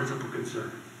my principal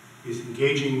concern, is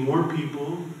engaging more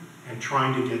people and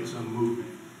trying to get some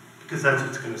movement, because that's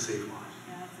what's going to save lives.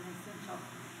 Yeah, that's an essential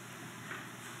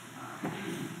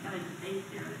got a debate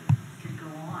there that could go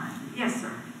on. Yes,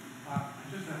 sir. I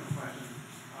just have a question.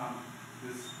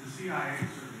 The CIA is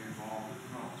certainly involved with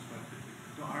drones,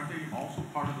 but aren't they also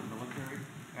part of the military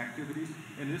activities?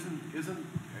 And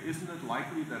isn't it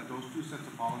likely that those two sets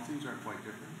of policies are quite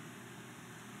different?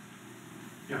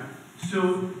 Yeah.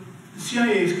 So the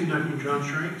CIA is conducting drone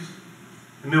strikes.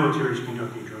 The military is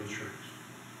conducting drone strikes.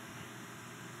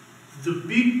 The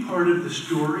big part of the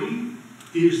story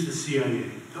is the CIA.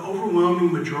 The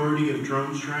overwhelming majority of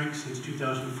drone strikes since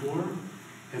 2004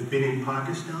 have been in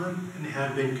Pakistan and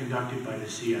have been conducted by the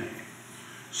CIA.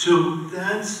 So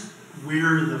that's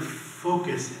where the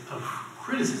focus of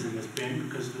criticism has been,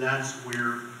 because that's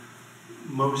where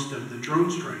most of the drone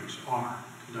strikes are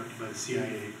conducted by the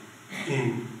CIA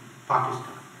in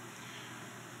Pakistan.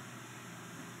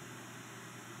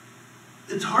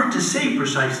 It's hard to say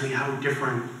precisely how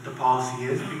different the policy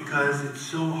is because it's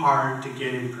so hard to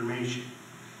get information.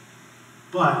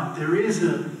 But there is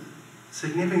a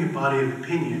significant body of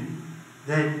opinion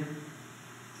that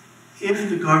if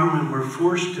the government were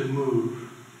forced to move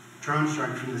drone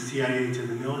strikes from the CIA to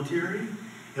the military,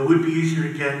 it would be easier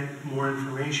to get more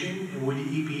information. It would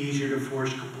be easier to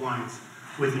force compliance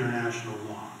with international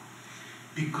law.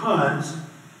 Because,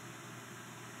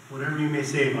 whatever you may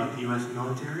say about the US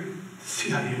military, the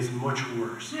CIA is much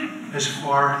worse. As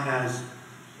far as,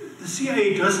 the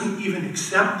CIA doesn't even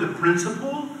accept the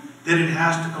principle that it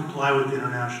has to comply with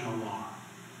international law.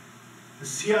 The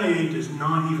CIA does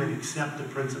not even accept the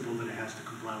principle that it has to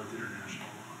comply with international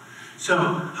law. So,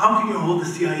 how can you hold the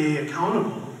CIA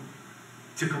accountable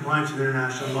to compliance with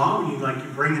international law when you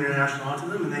bring international law to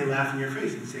them and they laugh in your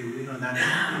face and say, well, you know,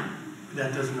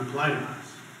 that doesn't apply to us.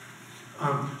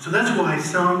 So that's why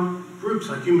some groups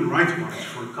like Human Rights Watch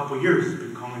for a couple years have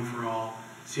been calling for all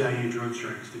CIA drone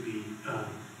strikes to be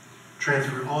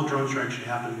transferred. All drone strikes should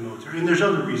happen in the military. And there's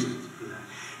other reasons for that.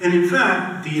 And in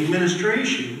fact, the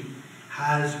administration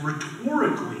has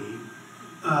rhetorically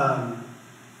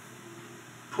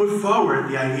put forward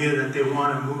the idea that they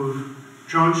want to move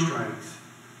drone strikes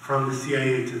from the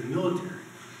CIA to the military.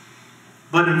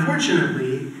 But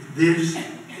unfortunately, this,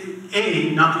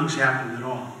 A, nothing's happened at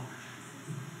all.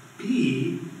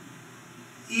 B,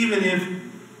 even if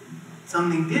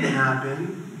something did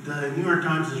happen, the New York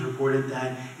Times has reported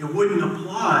that it wouldn't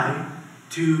apply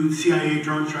to CIA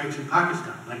drone strikes in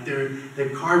Pakistan. Like they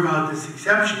carve out this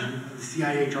exception of the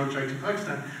CIA drone strikes in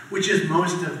Pakistan, which is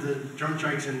most of the drone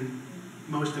strikes and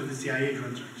most of the CIA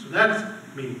drone strikes. So that's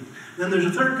meaningless. Then there's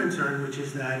a third concern, which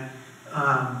is that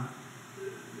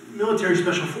military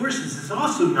special forces is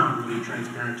also not really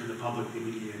transparent to the public, the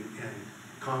media, and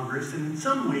Congress. And in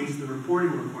some ways, the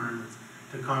reporting requirements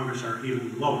to Congress are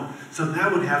even lower. So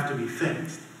that would have to be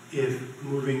fixed if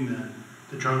moving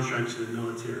the drone strikes to the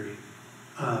military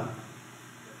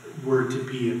were to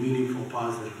be a meaningful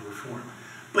positive reform.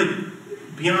 But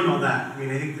beyond all that, I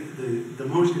mean, I think the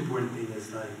most important thing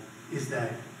is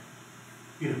that,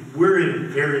 you know, we're at a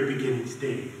very beginning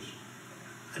stage.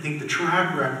 I think the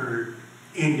track record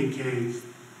indicates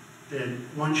that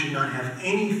one should not have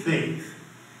any faith,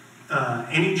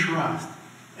 any trust,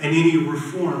 and any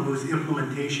reform whose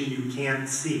implementation you can't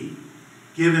see,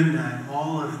 given that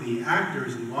all of the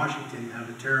actors in Washington have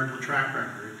a terrible track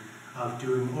record of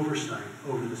doing oversight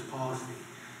over this policy.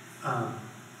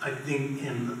 I think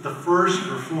the first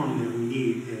reform that we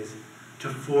need is to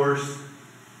force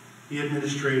the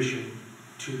administration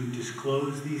to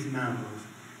disclose these memos,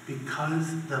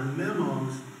 because the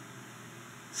memos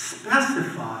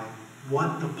specify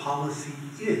what the policy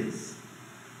is.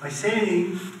 By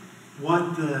saying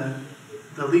what the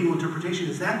legal interpretation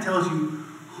is, that tells you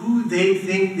who they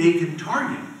think they can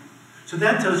target. So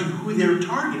that tells you who they're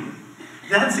targeting.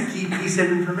 That's a key piece of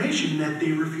information that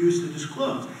they refuse to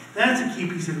disclose. That's a key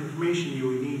piece of information you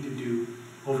would need to do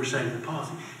oversight of the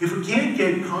policy. If we can't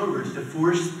get Congress to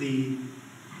force the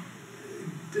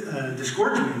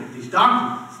disgorgement of these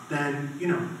documents, then, you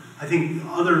know, I think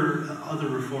other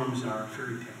reforms are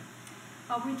fairy tale.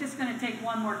 Oh, we're just going to take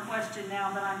one more question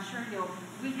now, but I'm sure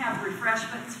we have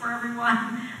refreshments for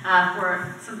everyone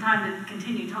for some time to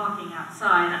continue talking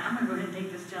outside. I'm going to go ahead and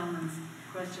take this gentleman's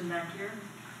question back here.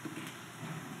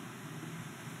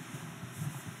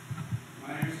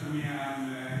 My name is Samia. I'm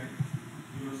a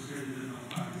U.S. citizen of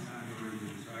Pakistani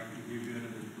origin, so I can give you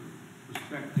another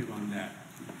perspective on that.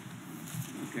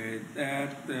 Okay,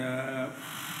 that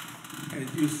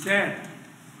as you said,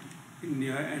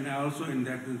 and also in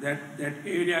that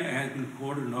area has been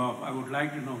cordoned off. I would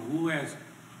like to know who has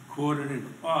cordoned it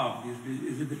off.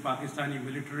 Is it the Pakistani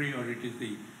military or it is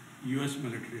the U.S.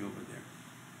 military over there?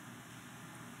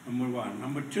 Number one.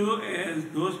 Number two is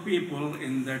those people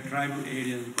in the tribal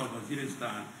areas of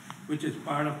Waziristan, which is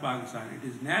part of Pakistan. It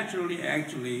is naturally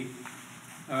actually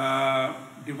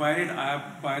divided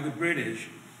up by the British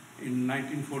in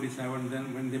 1947,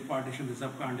 then when they partitioned the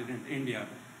subcontinent India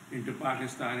into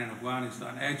Pakistan and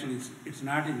Afghanistan. Actually, it's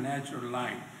not a natural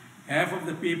line. Half of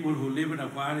the people who live in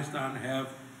Afghanistan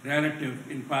have relatives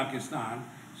in Pakistan,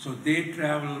 so they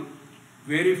travel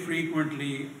very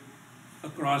frequently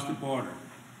across the border.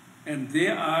 And they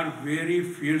are very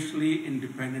fiercely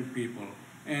independent people,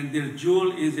 and their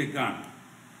jewel is a gun.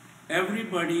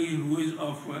 Everybody who is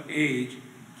of age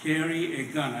carry a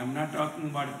gun. I'm not talking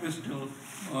about a pistol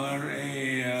or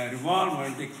a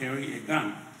revolver, they carry a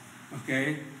gun,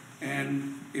 okay?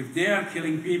 And if they are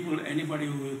killing people, anybody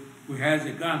who has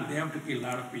a gun, they have to kill a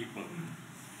lot of people,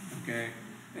 okay?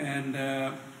 And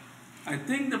I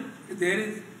think there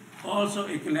is also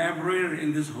a collaborator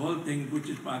in this whole thing, which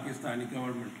is Pakistani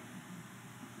government.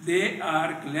 They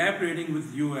are collaborating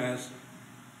with US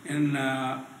in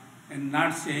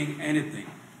not saying anything.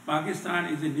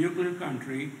 Pakistan is a nuclear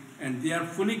country, and they are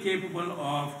fully capable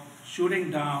of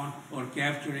shooting down or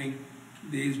capturing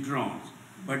these drones.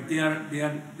 But they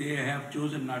have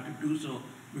chosen not to do so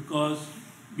because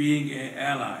being an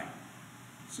ally.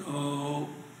 So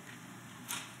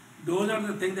those are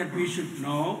the things that we should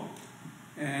know,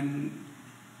 and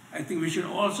I think we should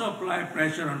also apply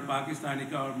pressure on Pakistani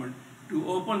government to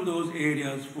open those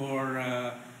areas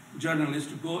for journalists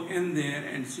to go in there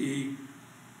and see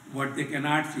what they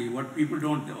cannot see, what people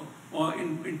don't know. Or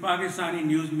in Pakistani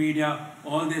news media,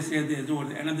 all they say is there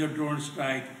was another drone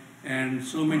strike and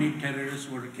so many terrorists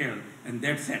were killed, and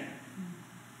that's it.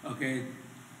 Okay?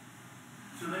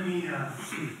 So let me,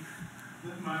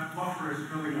 my buffer is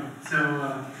filling up.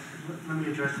 So let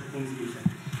me address the things you said.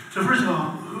 So first of all,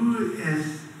 who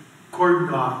has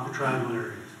cordoned off the tribal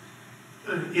areas?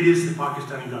 It is the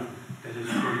Pakistani government that has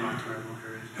cordoned off tribal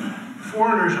areas.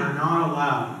 Foreigners are not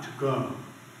allowed to go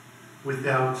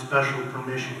without special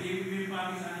permission.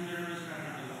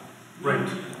 Right,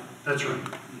 that's right.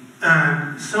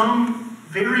 And some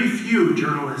very few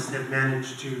journalists have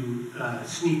managed to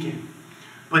sneak in,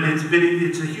 but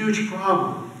it's a huge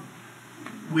problem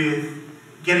with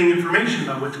getting information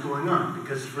about what's going on,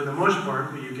 because for the most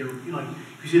part, when you get, like,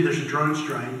 if you see there's a drone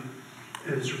strike,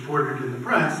 and it's reported in the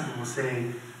press, and we'll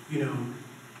say,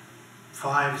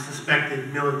 5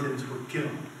 suspected militants were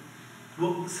killed.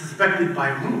 Well, suspected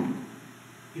by whom?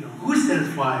 Who says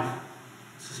 5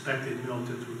 suspected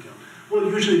militants were killed? Well,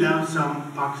 usually that was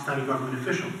some Pakistani government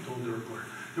official who told the reporter.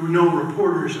 There were no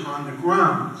reporters on the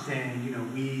ground saying,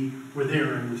 we were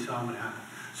there and we saw what happened.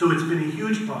 So it's been a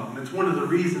huge problem. It's one of the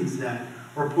reasons that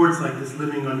reports like this,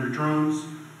 Living Under Drones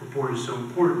report, is so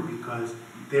important, because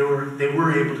they were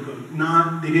able to go,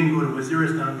 they didn't go to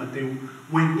Waziristan, but they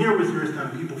went near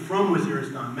Waziristan. People from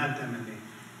Waziristan met them,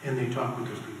 and they talked with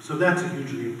those people. So that's a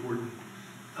hugely important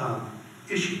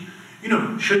issue.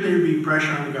 Should there be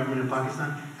pressure on the government of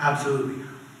Pakistan? Absolutely.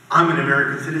 I'm an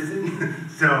American citizen,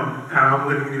 so I'm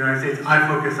living in the United States. I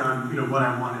focus on what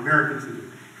I want Americans to do.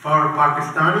 If I were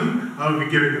Pakistani, I would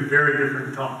be giving a very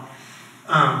different talk.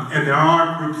 And there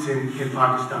are groups in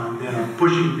Pakistan that are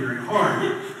pushing very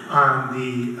hard on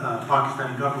the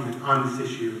Pakistani government on this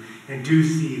issue, and do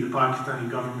see the Pakistani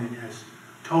government as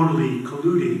totally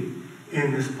colluding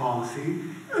in this policy.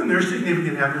 And there's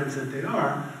significant evidence that they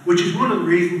are, which is one of the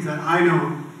reasons that I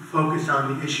don't focus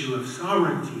on the issue of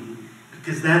sovereignty,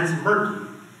 because that's murky.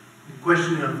 The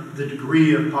question of the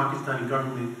degree of Pakistani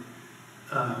government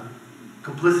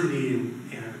complicity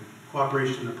and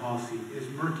cooperation in the policy is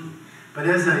murky. But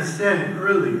as I said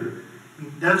earlier,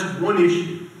 that's one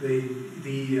issue.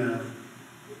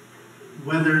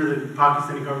 Whether the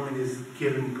Pakistani government is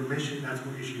given permission, that's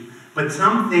one issue. But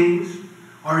some things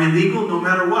are illegal no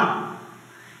matter what.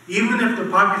 Even if the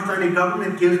Pakistani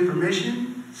government gives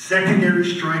permission, secondary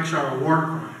strikes are a war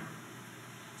crime.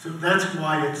 So that's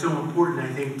why it's so important,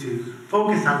 I think, to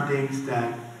focus on things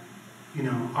that,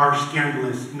 are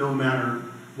scandalous no matter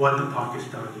what the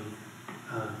Pakistani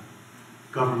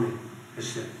government has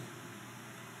said.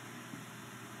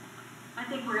 I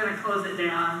think we're going to close it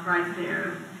down right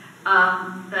there.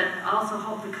 But also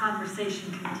hope the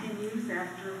conversation continues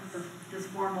after this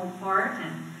formal part,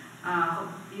 and hope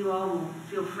you all will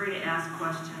feel free to ask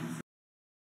questions.